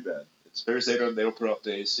pretty bad. It's Thursday they don't put up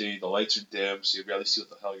the AC. The lights are dim, so you barely see what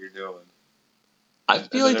the hell you're doing. I And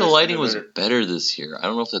feel like the there's- lighting and was there- better this year. I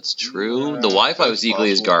don't know if that's true. Yeah, The Wi-Fi was that's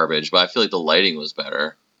equally as possible. garbage, but I feel like the lighting was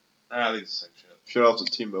better. I think it's the same shit. shout out to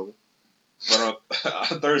T-Mobile. But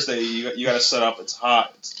on Thursday, you got to set up. It's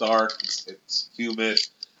hot. It's dark. It's humid.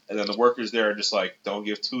 And then the workers there are just like, don't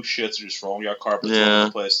give 2 shits. They're just rolling out carpets all Yeah. over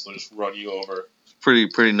the place. They'll just run you over.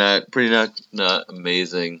 Pretty not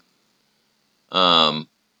amazing.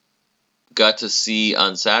 Got to see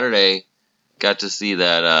on Saturday. Got to see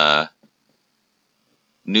that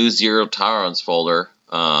new Zero Tolerance folder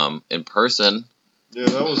in person. Yeah,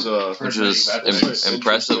 that was Which Heard is many bad things.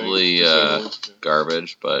 impressively, interesting, to say the least.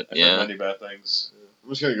 Garbage, but I've heard yeah. many bad things. I'm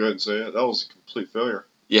just gonna go ahead and say it. That was a complete failure.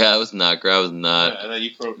 Yeah, it was not great. I was not. Yeah, and then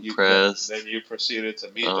impressed. then you proceeded to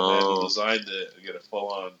meet the man Oh. who designed it and get a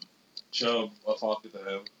full-on chub while talking to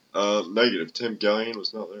him. Negative. Tim Gallion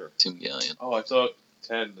was not there. Tim Gallion. Oh, I thought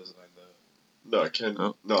Ken designed that. No, Ken.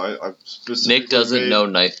 Oh. No, I specifically Nick doesn't made, know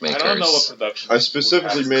knife makers. I don't know what production. I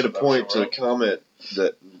specifically what made a production point to world. comment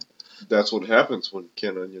that that's what happens when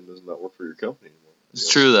Ken Onion does not work for your company anymore.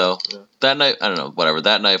 It's You know? true though. Yeah. That knife, I don't know. Whatever.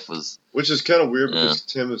 That knife was. Which is kind of weird Yeah. because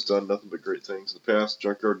Tim has done nothing but great things in the past.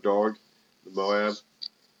 Junkyard Dog, the Moab,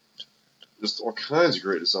 just all kinds of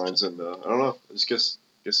great designs, and I don't know. I just guess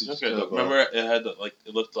he's just Okay, kind of, remember it had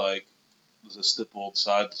it looked like it was a stippled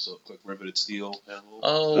side, so quick riveted steel handle.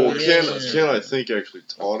 Oh, well, yeah. Ken, I think actually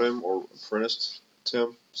taught him or apprenticed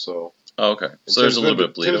Tim. So Oh, okay. and So there's a little bit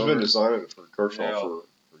of bleed Tim's over. been designing it for Kershaw Yeah. for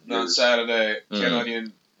On years. Saturday, Ken Mm.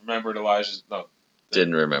 Onion remembered Elijah's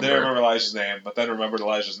Didn't remember. Didn't remember Elijah's name, but then remembered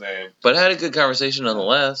Elijah's name. But had a good conversation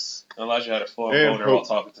nonetheless. Elijah had a full And boner while hope-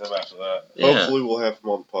 talking to him after that. Yeah. Hopefully, we'll have him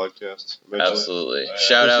on the podcast eventually. Absolutely. Yeah.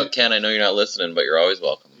 Shout out, Ken. I know you're not listening, but you're always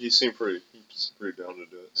welcome. He's pretty down to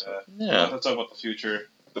do it. So. Yeah. Let's talk about the future.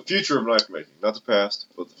 The future of knife making, not the past,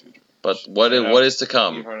 but the future. But what is to You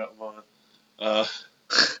come? heard that one.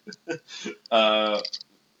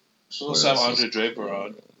 So let's have Andre Draper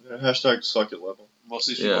on. Yeah, hashtag suck it level.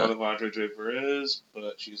 Mostly she Yeah. know who Andre Draper is,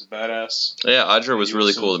 but she's a badass. Yeah, Audra was You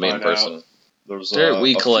really will cool to soon meet in find person. There's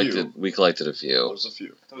We a collected Few. a few. There's a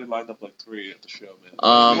few. I thought we lined up like 3 at the show, man.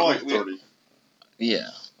 Um, Like 30. Yeah.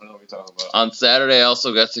 I know what you're talking about. On Saturday, I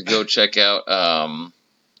also got to go check out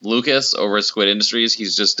Lucas over at Squid Industries.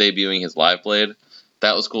 He's just debuting his live blade.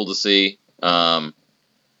 That was cool to see. I'm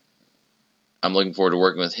looking forward to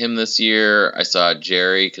working with him this year. I saw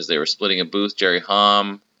Jerry because they were splitting a booth. Jerry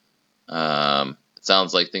Hom. It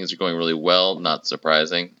sounds like things are going really well. Not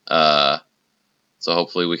surprising. So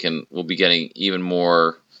hopefully we'll be getting even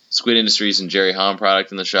more Squid Industries and Jerry Hom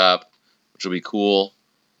product in the shop, which will be cool.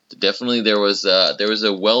 Definitely, there was a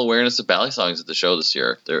well awareness of Bally songs at the show this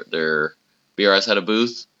year. Their BRS had a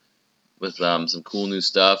booth with some cool new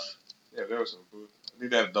stuff. Yeah, there was some booth. I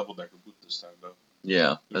think they had a double decker booth this time, though.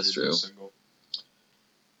 Yeah, They that's didn't do true. a single.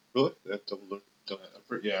 Really? That double look.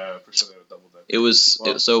 Yeah, I'm pretty sure they had a double decker. It was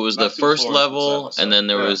Well, so it was the not two first floors, level, but side by and then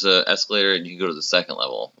there side. was a escalator, and you could go to the second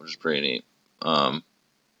level, which is pretty neat.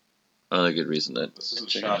 Another good reason to This is a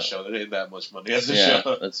check it SHOT out. show. There ain't that much money at the Yeah,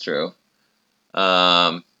 show. that's true.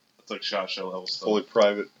 It's like SHOT show level stuff. Fully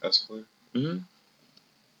private escalator. Mhm.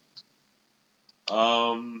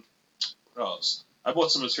 What else? I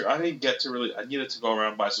bought some material. I didn't get to really. I needed to go around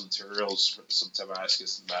and buy some materials for some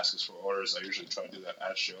Damascus and Damascus for orders. I usually try to do that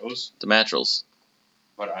at shows, The Matrals.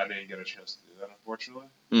 but I didn't get a chance to do that, unfortunately.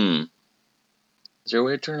 Is there a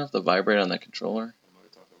way to turn off the vibrate on that controller? I know what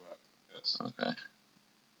you're talking about. Yes. Okay.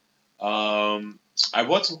 I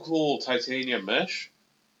bought some cool titanium mesh.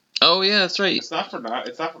 Oh yeah, that's right. It's not for You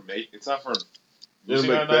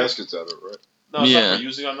using make on knives. baskets out of it, right? No, it's Yeah. not for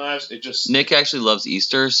using on knives. It just Nick actually loves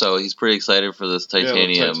Easter, so he's pretty excited for this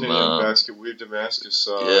titanium. Yeah, the titanium basket weave Damascus.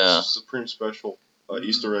 Yeah. Supreme special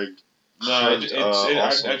Easter egg. No, I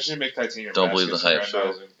awesome. actually make titanium. Don't believe the baskets hype.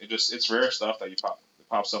 and randomizing. It's rare stuff that it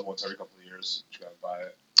pops up once every couple of years. You gotta buy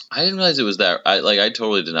it. I didn't realize it was that. I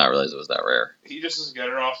totally did not realize it was that rare. He just doesn't get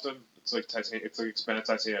it often. It's like titanium. It's like expanded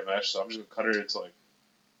titanium mesh. So I'm just gonna cut it into like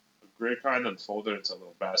a gray kind and fold it into a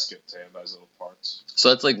little basket to anodize little parts. So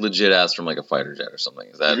that's like legit ass from like a fighter jet or something.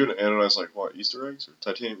 Is that? You're gonna anodize like what? Easter eggs or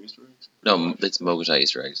titanium Easter eggs? No, it's Mogutai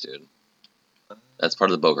Easter eggs, dude. That's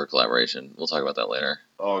part of the Boker collaboration. We'll talk about that later.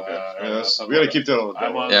 Oh, okay. Yeah, we gotta keep that on the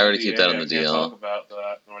I'm DL. on Yeah, I already the keep that DA, on the I can't DL. talk about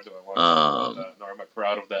that, nor do I want to talk about that, nor am I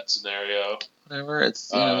proud of that scenario. Whatever.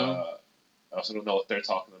 It's I also don't know what they're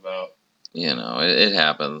talking about. it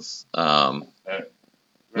happens.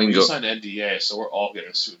 We can go- signed NDA, so we're all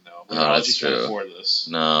getting sued now. Oh, that's Bladeology can't true. afford this.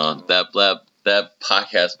 No, that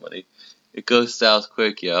podcast money, it goes south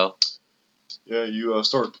quick, yo. Yeah, you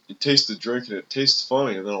taste the drink and it tastes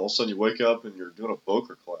funny, and then all of a sudden you wake up and you're doing a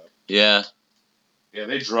Boker collab. Yeah. Yeah,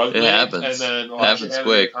 they drugged It me, happens. and then Happens I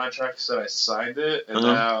quick. The contract said I signed it, and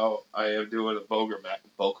Uh-huh. now I am doing a Boker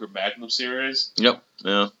Magnum series. Yep.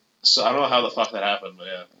 Yeah. So I don't know how the fuck that happened, but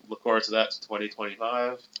yeah, look forward to that to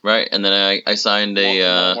 2025. Right, and then I signed a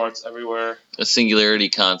Walmart's everywhere. singularity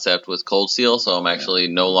concept with Cold Steel, so I'm actually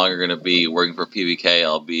no longer going to be working for PBK.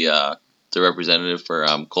 I'll be the representative for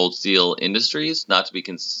Cold Steel Industries, not to be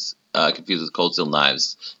confused with Cold Steel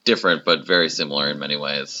Knives. Different, but very similar in many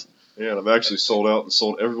ways. Yeah, and I've actually sold out and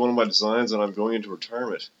sold every one of my designs, and I'm going into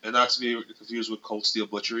retirement. And not to be confused with Cold Steel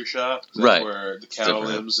Butchery Shop. 'Cause that's Right. where the cattle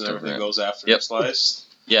Different. limbs and everything Different. goes after Yep. it's sliced.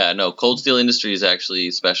 Yeah, no, Cold Steel Industries actually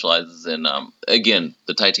specializes in, again,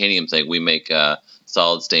 the titanium thing. We make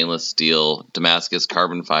solid stainless steel, Damascus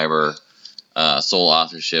carbon fiber, sole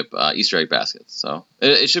authorship Easter egg baskets. So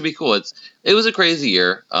it should be cool. It was a crazy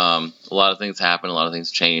year. A lot of things happened. A lot of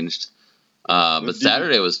things changed. But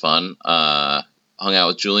Saturday was fun. Hung out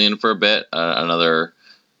with Julian for a bit, another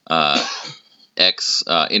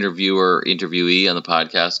interviewee on the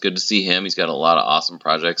podcast. Good to see him. He's got a lot of awesome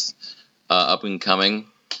projects up and coming.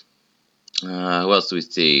 Who else do we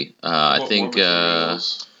see? I think I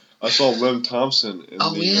saw Lem Thompson in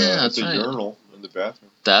Oh, yeah, that's right. urinal in the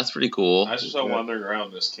bathroom. that's pretty cool. I just saw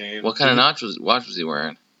Underground this came. What kind of watch was he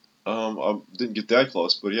wearing? I didn't get that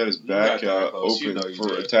close, but he had his You back got that close. You open know you for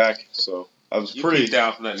did. attack. So I was You pretty peeked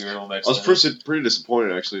down from that urinal next I was time. pretty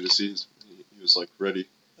disappointed actually to see he was like ready.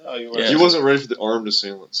 Oh, you Yeah. He wasn't ready for the armed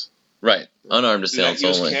assailants. Right, unarmed Dude, that-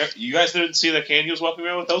 assailants only. you guys didn't see that cane he was walking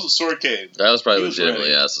around with? That was a sword cane. That was probably He was legitimately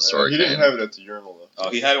ready. yes, a sword He cane. didn't have it at the urinal though. Oh,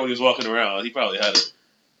 he had it when he was walking around. He probably had it.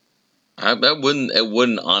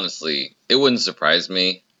 It wouldn't surprise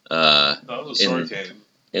me. No, it was a sword cane.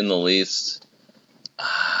 In the least.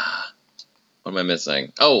 What am I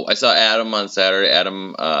missing? Oh, I saw Adam on Saturday.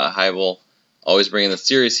 Adam Heibel, always bringing the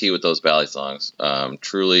serious heat with those Bally songs.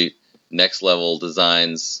 Truly next level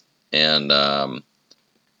designs and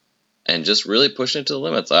just really pushing it to the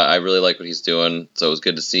limits. I really like what he's doing, so it was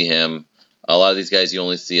good to see him. A lot of these guys you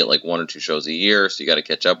only see at like 1 or 2 shows a year, so you got to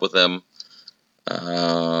catch up with them.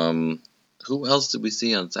 Who else did we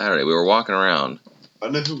see on Saturday? We were walking around. I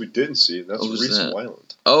know who we didn't see, and that's Who's Reese that?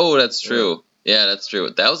 Wyland. Oh, that's true. Yeah, that's true.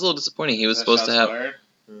 That was a little disappointing. He was supposed to have. Fired?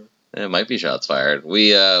 It might be shots fired.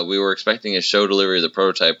 We were expecting a show delivery of the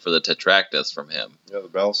prototype for the Tetractus from him. Yeah, the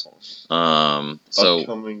battle songs. So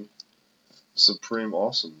Upcoming supreme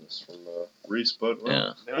awesomeness from Reese, but well,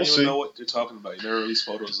 yeah, They don't We'll even see. know what you're talking about. You never release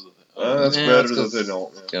photos of it. that's Yeah, better that's that 'cause- they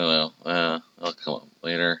don't. Yeah. don't know. I'll come up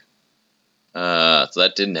later. So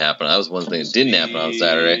that didn't happen. That was one thing that didn't happen on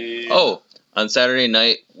Saturday. Oh, on Saturday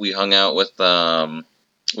night we hung out with.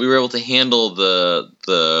 We were able to handle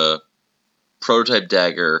the prototype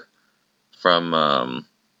dagger from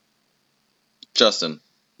Justin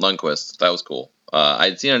Lundquist. That was cool.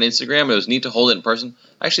 I'd seen it on Instagram. It was neat to hold it in person.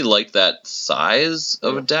 I actually liked that size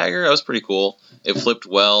of a dagger. That was pretty cool. It flipped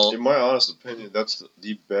well. In my honest opinion, that's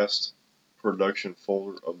the best production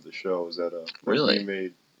folder of the show. Is that Really? he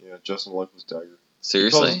made Justin Lundquist dagger.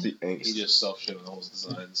 Seriously? He calls it the angst. He just self-shit on all his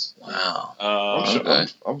designs. Wow.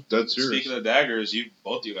 I'm dead serious. Speaking of daggers,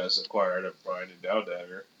 both you guys acquired a Brian and Dow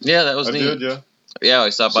dagger. Yeah, that was I neat. did, yeah. Yeah, I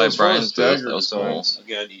stopped by as far Brian's as booth. dagger That was cool. designs,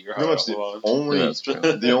 Again, eat your pretty heart much the out. only Yeah, that's true.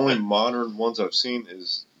 the only modern ones I've seen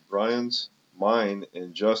is Brian's, mine,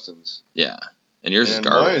 and Justin's. Yeah. And yours is And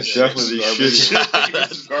garbage. mine is definitely the shittiest.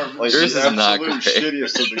 Yours is garbage. Like, Yours the is not absolute great.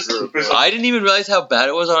 shittiest of the group. But, I didn't even realize how bad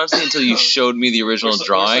it was, honestly, until you showed me the original We're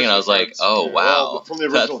drawing, and I was such like, friends. oh, yeah, wow. well, from the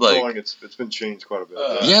original That's drawing, it's been changed quite a bit.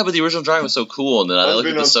 Yeah, but the original drawing was so cool, and then I looked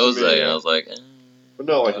at the Unbeknownst to Soze, me, and I was like, But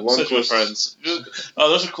no, like such good Lundqvist. friends. Oh,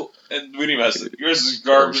 those are cool. And we didn't even ask it. Yours is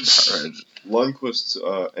garbage. Lundqvist's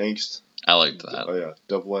Angst. I liked that. Oh yeah,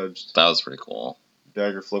 double-edged That was pretty cool.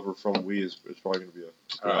 dagger flipper from Wii is probably going to be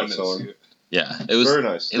a I good didn't seller. see it. Yeah, it was Very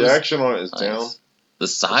nice. it The was action on it is nice. down. The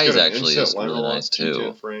It's size got an actually inset is liner really lock, nice T10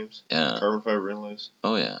 too. frames, Yeah. carbon fiber inlays.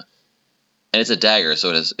 Oh yeah. And it's a dagger, so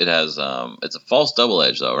it has it's a false double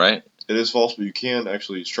edge though, right? It is false, but you can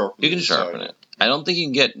actually sharpen it. You can sharpen inside. it. I don't think you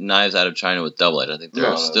can get knives out of China with double edge. I think they're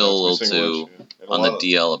No, still a little it's single too edge, yeah. And on the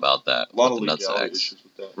DL about that. A lot with of the legality nutsack. issues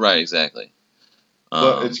with that. Right, exactly.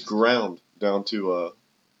 But it's ground down to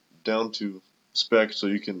spec, so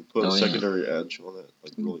you can put a secondary edge on it,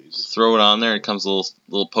 like really easy. Throw it on there. It comes a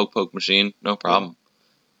little poke machine. No problem.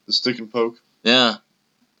 The stick and poke. Yeah.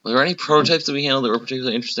 Were there any prototypes that we handled that were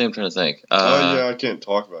particularly interesting? I'm trying to think. Yeah, I can't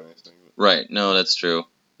talk about anything. But. Right. No, that's true.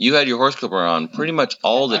 You had your horse clipper on pretty much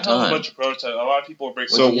all the I time. have a bunch of prototypes. A lot of people were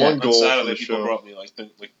breaking. So on one goal Saturday, for the people show. brought me like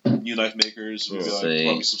new knife makers. Would be like, See.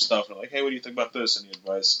 brought me some stuff and like, hey, what do you think about this? Any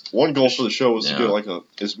advice? One goal for the show was Yeah. to get like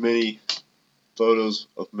as many photos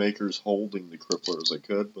of makers holding the crippler as I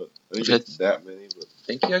could, but I didn't get that many. But I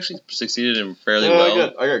think you actually succeeded in fairly yeah,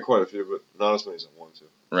 well. I got quite a few, but not as many as I wanted to.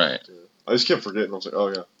 Right. Yeah. I just kept forgetting. I was like, oh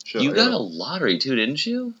yeah, shit. You I got a lottery too, didn't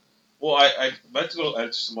you? Well, I meant to go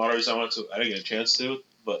to some lotteries. I didn't get a chance to,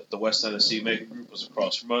 but the West Tennessee maker group was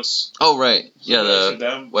across from us. Oh, right. So Yeah, I answered the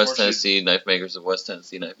them West before Tennessee Knife Makers of West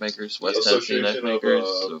Tennessee Knife Makers. West Tennessee Knife Association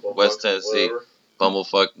Makers. of, West Tennessee whatever.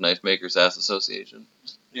 Bumblefuck Knife Makers Ass Association.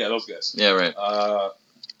 Yeah, those guys. Yeah, right.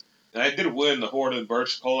 And I did win the Horde and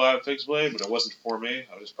Birch collab fixed blade, but it wasn't for me.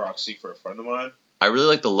 I was proxy for a friend of mine. I really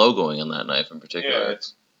like the logoing on that knife in particular. Yeah,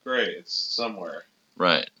 it's great. It's somewhere.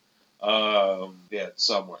 Right. Yeah, it's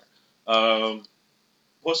somewhere.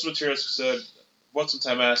 Most materials said, bought some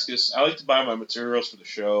Damascus. I like to buy my materials for the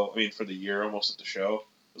show. I mean, for the year, almost at the show,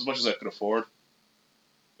 as much as I could afford.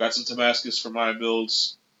 Got some Damascus for my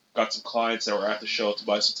builds. Got some clients that were at the show to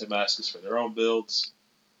buy some Damascus for their own builds.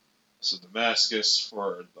 Some Damascus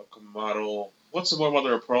for a model. What's some more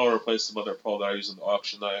mother of pearl? Replaced the mother of pearl that I used in the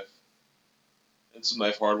auction knife. And some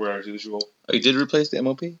knife hardware as usual. Oh, you did replace the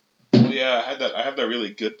MOP? Well, yeah, I have that really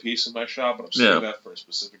good piece in my shop, but I'm saving that for a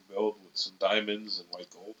specific build with some diamonds and white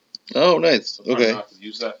gold. Oh, nice. So I'm trying not to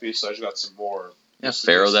use that piece, so I just got some more. Yeah,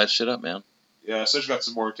 Pharaoh that shit up, man. Yeah, so I just got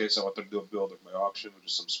some more in case I want them to do a build like my auction with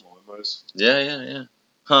just some small inlays. Yeah.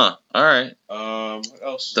 Huh. All right. What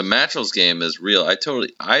else? The Matrals game is real.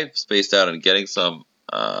 I spaced out on getting some.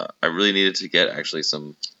 I really needed to get actually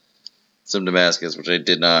some Damascus, which I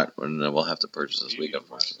did not, and we'll have to purchase this week,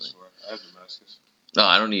 unfortunately. I have Damascus. No,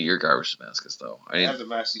 I don't need your garbage Damascus though. I have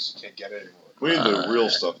Damascus. You can't get it anymore. We need the real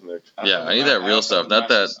stuff, Nick. Yeah, I need that real stuff, not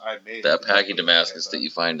that packy Damascus that you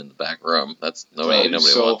find in the back room. That's nobody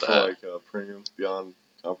want for that. like premium beyond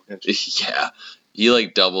comprehension. Yeah, he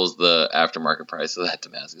like doubles the aftermarket price of that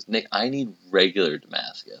Damascus. Nick, I need regular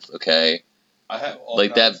Damascus, okay? I have all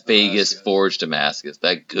like kinds that of Vegas Damascus. forged Damascus,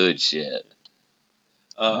 that good shit.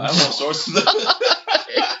 I have all sorts of them.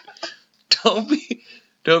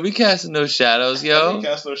 Don't be casting no shadows, I yo. can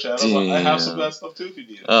cast no shadows. I have some of that stuff too if you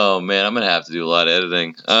need it. Oh man, I'm gonna have to do a lot of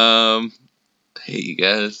editing. Hey you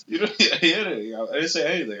guys. You don't need anything. I didn't say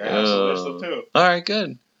anything. I have some of that stuff too. All right,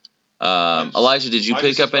 good. Elijah, did you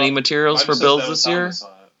pick up any materials for builds this year?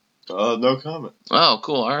 No comment. Oh,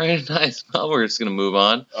 cool. All right, nice. Well, we're just gonna move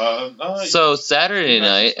on. No, So Saturday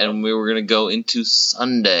night, and we were gonna go into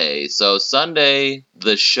Sunday. So Sunday,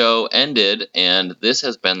 the show ended, and this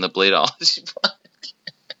has been the Bladeology podcast.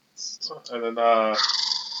 and then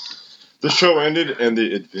The show ended and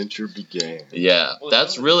the adventure began. Yeah,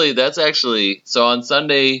 that's actually. So on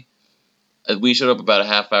Sunday, we showed up about a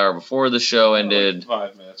half hour before the show ended. Like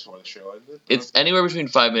 5 minutes before the show ended. It's anywhere between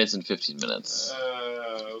 5 minutes and 15 minutes.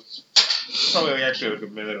 It's probably actually like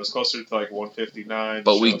a minute. It was closer to like 1:59.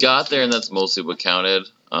 But we got there, and that's mostly what counted.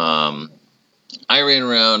 I ran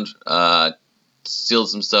around, sealed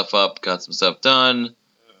some stuff up, got some stuff done.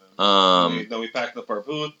 Then we packed up our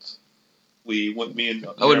booth. Me and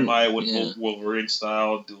Jeremiah went Wolverine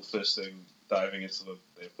style, dual fisting, diving into the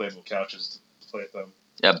inflatable couches to play them.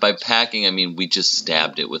 Yeah, by packing, I mean we just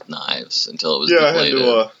stabbed it with knives until it was I deflated. had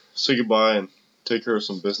to say goodbye and take care of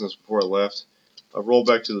some business before I left. I rolled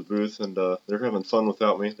back to the booth, and they're having fun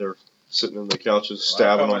without me. They're sitting in the couches,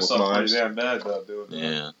 stabbing them with knives. Yeah, mad about doing that.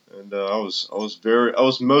 Yeah. And I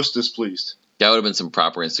was most displeased. That would have been some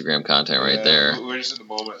proper Instagram content right there. We were just in the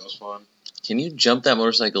moment. It was fun. Can you jump that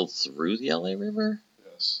motorcycle through the LA River?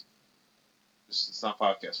 Yes. It's not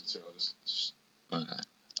podcast material. Just Okay.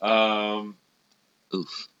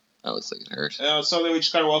 Oof. That looks like it hurt. And Sunday we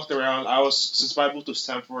just kind of walked around. Since my booth was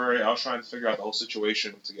temporary, I was trying to figure out the whole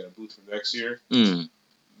situation to get a booth for next year.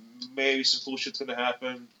 Maybe some cool shit's gonna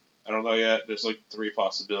happen. I don't know yet. There's like 3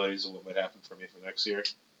 possibilities of what might happen for me for next year.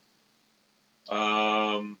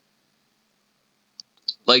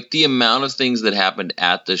 Like the amount of things that happened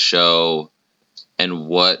at the show and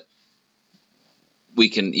what we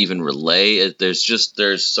can even relay. There's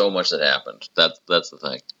so much that happened. That's the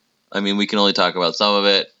thing. I mean, we can only talk about some of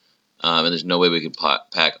it, and there's no way we could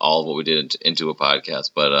pack all of what we did into a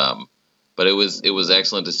podcast. But it was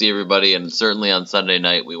excellent to see everybody, and certainly on Sunday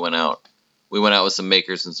night we went out. We went out with some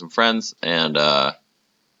makers and some friends, and had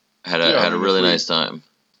a really nice time.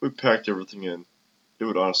 We packed everything in. It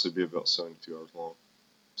would honestly be about 72 hours long.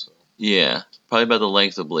 So. Yeah, probably about the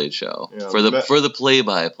length of Blade Show Yeah, for the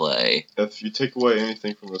play-by-play. If you take away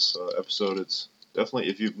anything from this episode, it's definitely,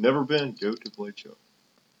 if you've never been, go to Blade Show.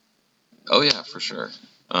 Oh yeah, for sure.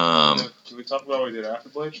 Can we talk about what we did after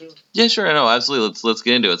Blade Show? Yeah, sure. I know, absolutely. Let's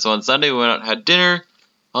get into it. So on Sunday we went out and had dinner,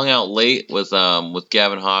 hung out late with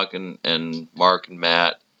Gavin Hawk and Mark and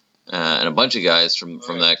Matt and a bunch of guys from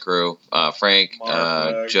that crew. Frank,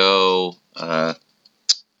 Mark, Joe.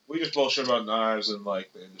 We just bullshit about knives and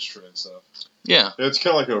like the industry and stuff. Yeah. It's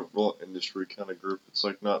kind of like a real industry kind of group. It's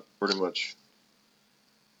like not pretty much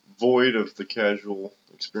void of the casual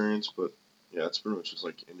experience, but yeah, it's pretty much just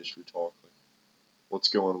like industry talk. Like what's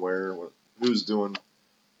going where, who's doing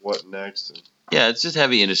what next. And yeah, it's just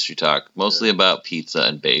heavy industry talk, mostly about pizza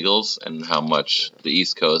and bagels and how much the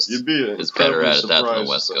East Coast is better at it than the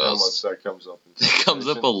West Coast. How much that comes up. It comes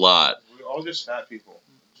up a lot. We all just fat people.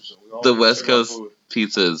 The West Coast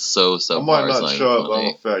pizza is so I might not show up. funny.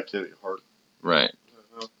 I'm a fat kid at heart. Right.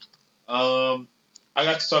 I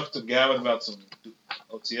got to talk to Gavin about some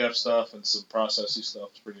OTF stuff and some processing stuff.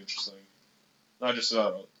 It's pretty interesting. Not just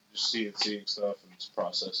about just CNC stuff and just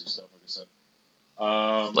processing stuff, like I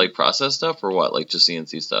said. Like process stuff or what? Like just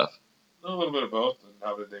CNC stuff? A little bit of both, and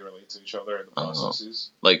how did they relate to each other and the processes.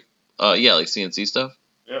 Like CNC stuff?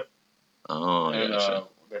 Yep. Oh, and gotcha.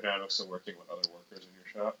 dynamics of working with other workers in your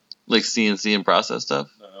shop. Like CNC and process stuff?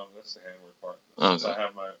 No, that's the handwork part. Okay. Since I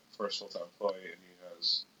have my first full-time employee, and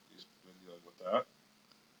he's been dealing with that.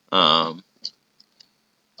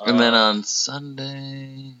 And then on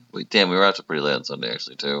Sunday... Wait, damn, we were out till pretty late on Sunday,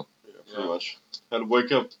 actually, too. Yeah, pretty much. Had to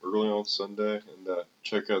wake up early on Sunday and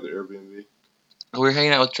check out the Airbnb. We were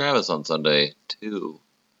hanging out with Travis on Sunday, too.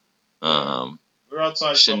 We were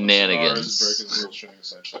outside Shenanigans. Breaking the rules,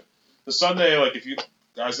 essentially. The Sunday, like, if you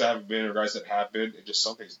guys that haven't been or guys that have been, it just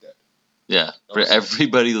Sunday's dead. Yeah,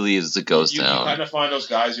 everybody leaves. It's a ghost town. You kind of find those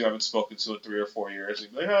guys you haven't spoken to in 3 or 4 years.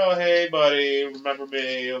 And you're like, oh, hey, buddy, remember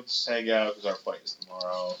me? Let's hang out because our flight is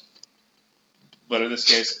tomorrow. But in this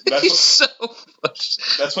case,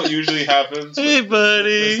 that's what usually happens. Hey,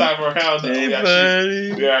 buddy. This time around,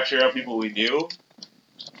 buddy. we actually have people we knew.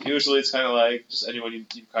 Usually it's kind of like just anyone you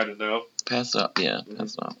kind of know. Pass up, yeah,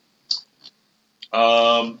 pass up.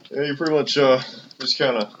 Yeah, you pretty much just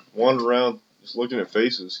kind of wander around just looking at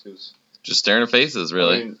faces because... Just staring at faces,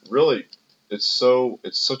 really. I mean, really, it's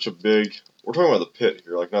such a big... We're talking about the pit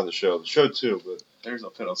here, like not the show. The show too, but... There's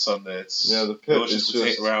no pit on Sunday. The pit is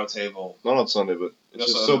just... round table. Not on Sunday, but it's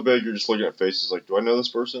just so big you're just looking at faces like, do I know this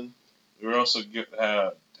person? We were also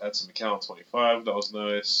had some account 25. That was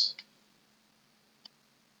nice.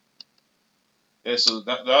 Yeah, so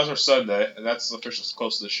that was our Sunday, and that's the official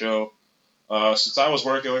close to the show. Since I was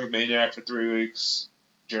working like a maniac for 3 weeks,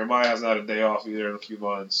 Jeremiah hasn't had a day off either in a few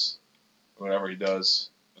months. Whatever he does.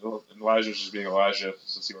 And Elijah's just being Elijah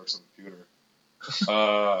since he works on the computer.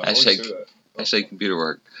 Hashtag computer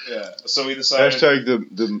work. Yeah, so we decided... Hashtag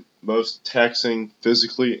the most taxing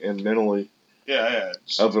physically and mentally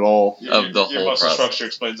of it all. Of the your whole muscle process. Structure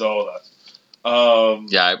explains all of that.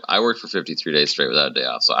 Yeah, I worked for 53 days straight without a day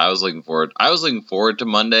off, so I was looking forward to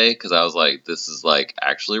Monday because I was like, this is like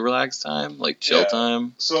actually relaxed time, like chill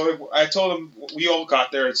time. So I told him, we all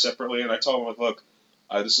got there separately, and I told him, like, look,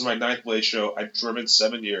 this is my 9th Blade show. I've driven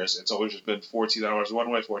 7 years. It's always just been 14 hours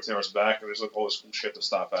one way, 14 hours back, and there's like all this cool shit to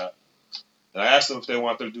stop at. And I asked them if they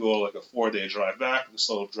wanted to do like a 4-day drive back, a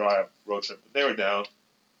slow drive road trip, but they were down.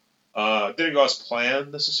 Didn't go as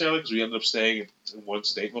planned necessarily because we ended up staying in one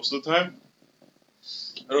state most of the time.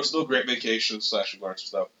 It was still a great vacation / learn some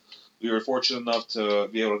stuff. We were fortunate enough to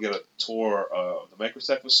be able to get a tour of the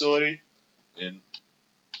Microtech facility in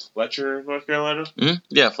Fletcher, North Carolina. Mm-hmm.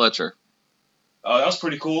 Yeah, Fletcher. That was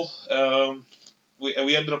pretty cool.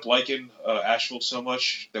 We ended up liking Asheville so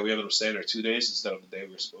much that we ended up staying there 2 days instead of the day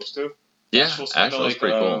we were supposed to. Yeah, Asheville's kind of Asheville's like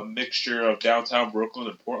pretty a cool. mixture of downtown Brooklyn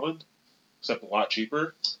and Portland, except a lot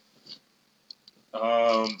cheaper.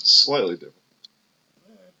 Slightly different.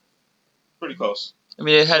 Pretty close. I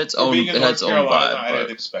mean, it had its For own being in North Carolina, vibe, I didn't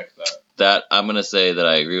but expect that. that I'm gonna say that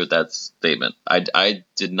I agree with that statement. I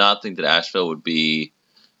did not think that Asheville would be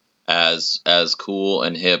as cool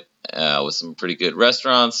and hip with some pretty good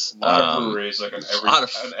restaurants. A lot of breweries, like on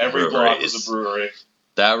every block was a brewery.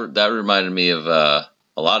 That reminded me of a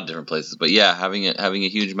lot of different places, but yeah, having a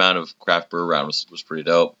huge amount of craft brew around was pretty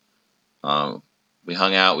dope. We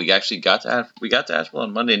hung out. We actually got to Asheville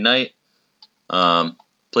on Monday night.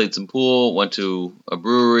 Played some pool. Went to a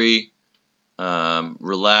brewery.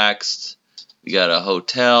 Relaxed. We got a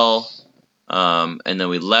hotel. And then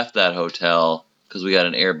we left that hotel because we got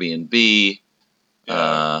an Airbnb.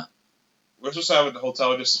 Yeah. We're supposed to have at the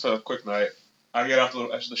hotel just for a quick night. I get out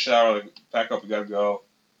the shower, like, pack up, we gotta go.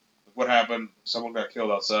 What happened? Someone got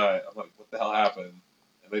killed outside. I'm like, what the hell happened?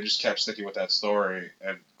 And they just kept sticking with that story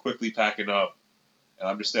and quickly packing up. And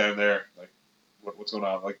I'm just standing there, like, what's going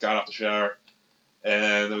on? Like, got out the shower,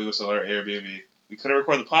 and then we went to our Airbnb. We couldn't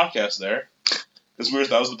record the podcast there because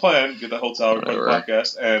that was the plan: get the hotel, record the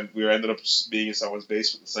podcast, and we ended up being in someone's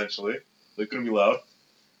basement essentially. They couldn't be loud.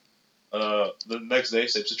 The next day,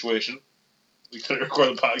 same situation. We couldn't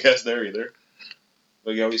record the podcast there either.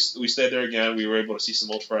 But yeah, we stayed there again. We were able to see some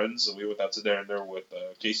old friends, and we went out to dinner with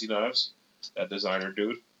Casey Knives, that designer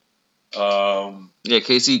dude. Yeah,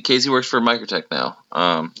 Casey works for Microtech now.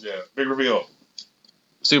 Yeah, big reveal.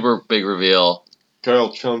 Super big reveal.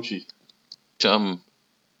 Kyle Chumchi. Chum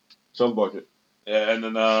Bucket. Yeah, and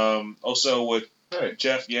then also with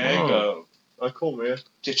Jeff Yang. Oh, cool, man.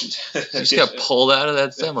 Kitchen. He just got pulled out of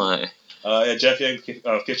that semi. Yeah, Jeff Yang,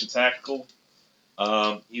 Kitchen Tactical.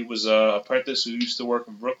 He was an apprentice who used to work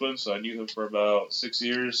in Brooklyn, so I knew him for about 6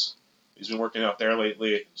 years. He's been working out there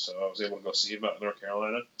lately, so I was able to go see him out in North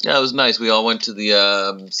Carolina. Yeah, it was nice. We all went to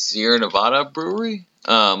the Sierra Nevada brewery,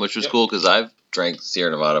 which was cool because I've drank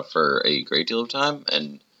Sierra Nevada for a great deal of time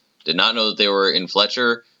and did not know that they were in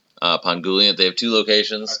Fletcher upon Googling it. They have 2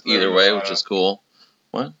 locations either way, which is cool.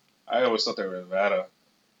 What? I always thought they were in Nevada.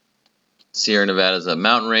 Sierra Nevada is a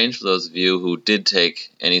mountain range for those of you who did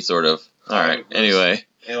take any sort of... All right, anyway.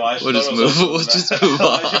 We'll just move on.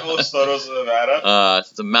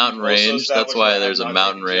 It's a mountain range. That's why there's a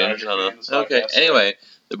mountain range. Okay, anyway,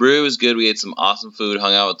 the brewery was good. We ate some awesome food,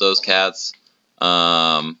 hung out with those cats,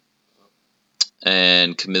 and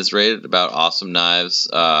commiserated about awesome knives.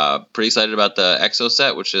 Pretty excited about the Exo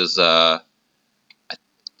set, which is, I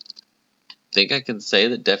think I can say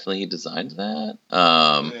that definitely he designed that.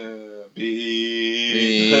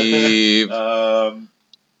 Beep. I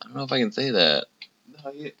don't know if I can say that.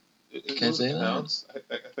 No, can I say that?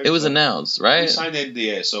 It was announced, right? We signed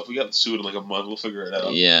NDA, so if we got sued in like a month, we'll figure it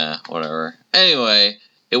out. Yeah, whatever. Anyway,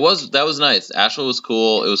 that was nice. Asheville was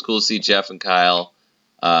cool. It was cool to see Jeff and Kyle.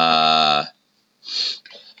 What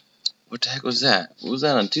the heck was that? Was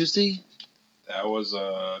that on Tuesday? That was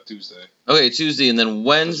Tuesday. Okay, Tuesday, and then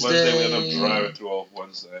Wednesday. Wednesday we ended up driving through all of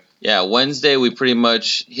Wednesday. Yeah, Wednesday we pretty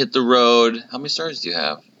much hit the road. How many stars do you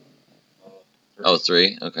have? 3.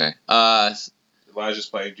 3? Okay. Elijah's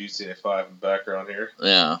playing GTA 5 in the background here.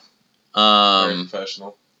 Yeah. Very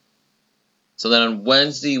professional. So then on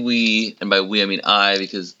Wednesday and by we I mean I,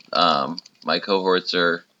 because my cohorts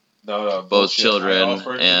are both children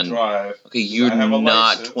and drive. Okay, you're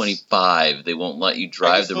not 25. They won't let you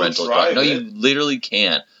drive the rental car. No, you literally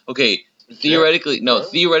can't. Okay, theoretically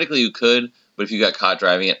you could, but if you got caught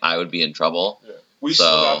driving it, I would be in trouble. Yeah. We still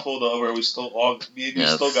got pulled over. We still got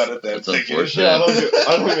it then. Yeah,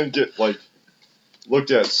 I don't even get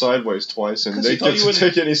looked at sideways twice, and Nick gets a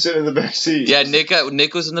ticket and he's sitting in the back seat. Yeah,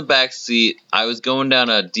 Nick was in the back seat. I was going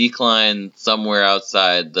down a decline somewhere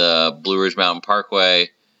outside the Blue Ridge Mountain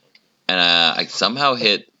Parkway, and I somehow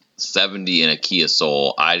hit 70 in a Kia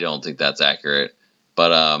Soul. I don't think that's accurate,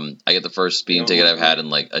 but I get the first speeding ticket I've had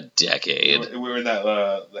in like a decade. We were in that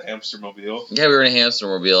the hamster mobile. Yeah, we were in a hamster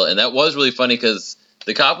mobile, and that was really funny because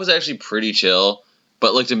the cop was actually pretty chill.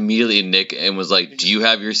 But looked immediately at Nick and was like, "Do you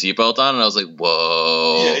have your seatbelt on?" And I was like,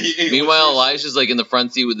 "Whoa!" Yeah, Meanwhile, Elijah's like in the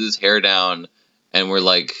front seat with his hair down, and we're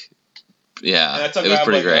like, "Yeah, it was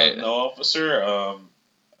pretty great." No, officer, I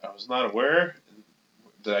was not aware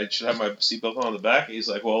that I should have my seatbelt on the back. And he's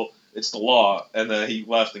like, "Well, it's the law," and then he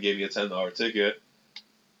left and gave me a $10 ticket,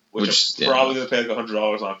 which I'm probably gonna pay like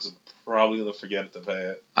 $100 on because I'm probably gonna forget to pay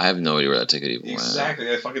it. I have no idea where that ticket even went.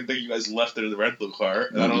 Exactly. I fucking think you guys left it in the rental car.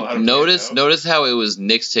 And I don't know how to Notice how it was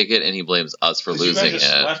Nick's ticket and he blames us for losing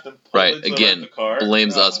it. Right, again,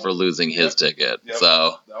 blames us for losing his ticket. Yep.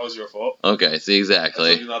 So that was your fault. okay, see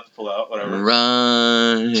exactly. I told you not to pull out, whatever.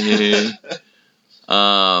 Right.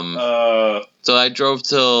 So I drove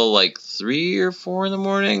till like 3 or 4 in the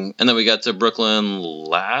morning, and then we got to Brooklyn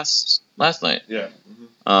last night. Yeah.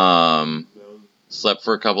 Slept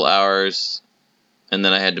for a couple hours, and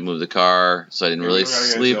then I had to move the car, so I didn't really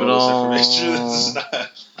sleep at all.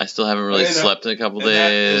 I still haven't really slept in a couple days.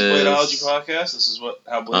 That is Bladeology podcast. This is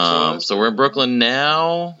how Blade is. So we're in Brooklyn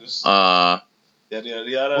now. Yada yada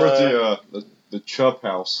yada. We're at the Chup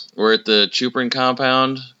house. We're at the Chuprin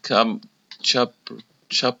compound. Chupperoni.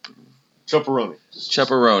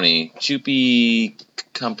 Chuppy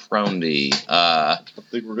Compoundy. I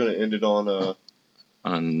think we're gonna end it on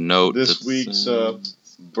a note. This week's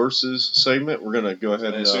versus segment. We're gonna go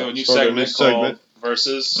ahead and so a new start segment a new segment.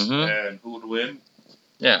 Versus and who would win.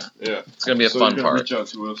 Yeah. It's gonna be a so fun you're part. Reach out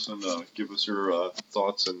to us and give us your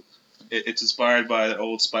thoughts and. It's inspired by the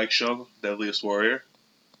old Spike show, Deadliest Warrior.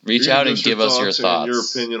 Reach out and give us your thoughts. Your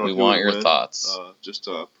opinion on we want your thoughts. Just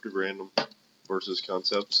a pretty random versus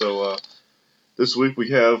concept. So this week we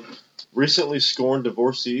have recently scorned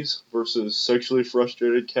divorcees versus sexually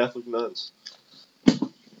frustrated Catholic nuns.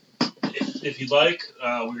 If you'd like,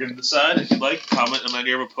 we're going to decide. If you'd like, comment on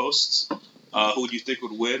any of our posts. Who do you think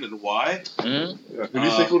would win and why? Mm-hmm. Yeah, who do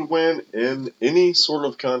you think would win in any sort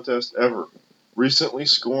of contest ever? Recently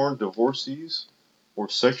scorned divorcees or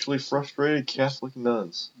sexually frustrated Catholic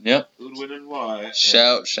nuns? Yep. Who would win and why?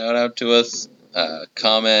 Shout out to us.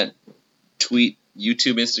 Comment, tweet,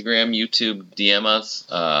 YouTube, Instagram, DM us.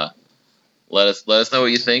 Let us know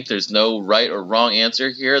what you think. There's no right or wrong answer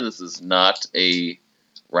here. This is not a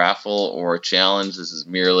raffle or a challenge. This is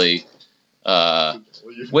merely.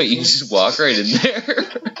 Wait, you just walk right in there.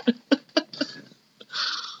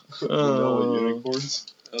 Unicorns.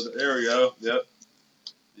 There we go. Yep.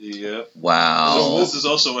 Yeah. Wow. So this is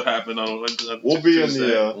also what happened on We'll be Tuesday. in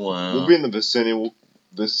the we'll be in the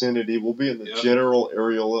vicinity. We'll be in the general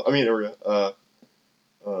area.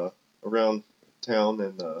 Around town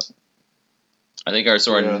and. I think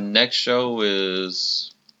our next show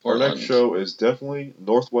is. Portland. Our next show is definitely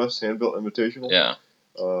Northwest Handbuilt Invitational. Yeah.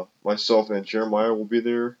 Myself and Jeremiah will be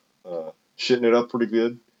there, shitting it up pretty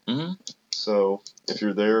good. Mm-hmm. So if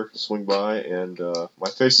you're there, swing by. And my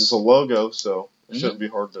face is a logo, so it shouldn't be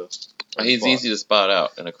hard to. He's easy to spot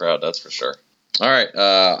out in a crowd, that's for sure. All right,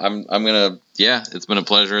 I'm gonna. Yeah, it's been a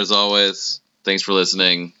pleasure as always. Thanks for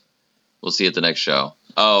listening. We'll see you at the next show.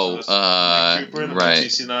 Oh, right.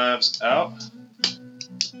 TC Knives out.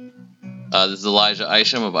 This is Elijah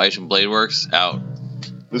Isham of Isham Blade Works out.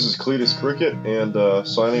 This is Cletus Cricket and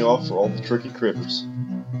signing off for all the tricky critters.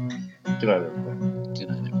 Good night, everybody. Good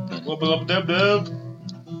night, everybody. Wubba dub dub.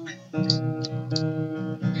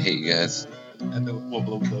 I hate you guys.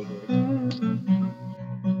 Wubba dub dub.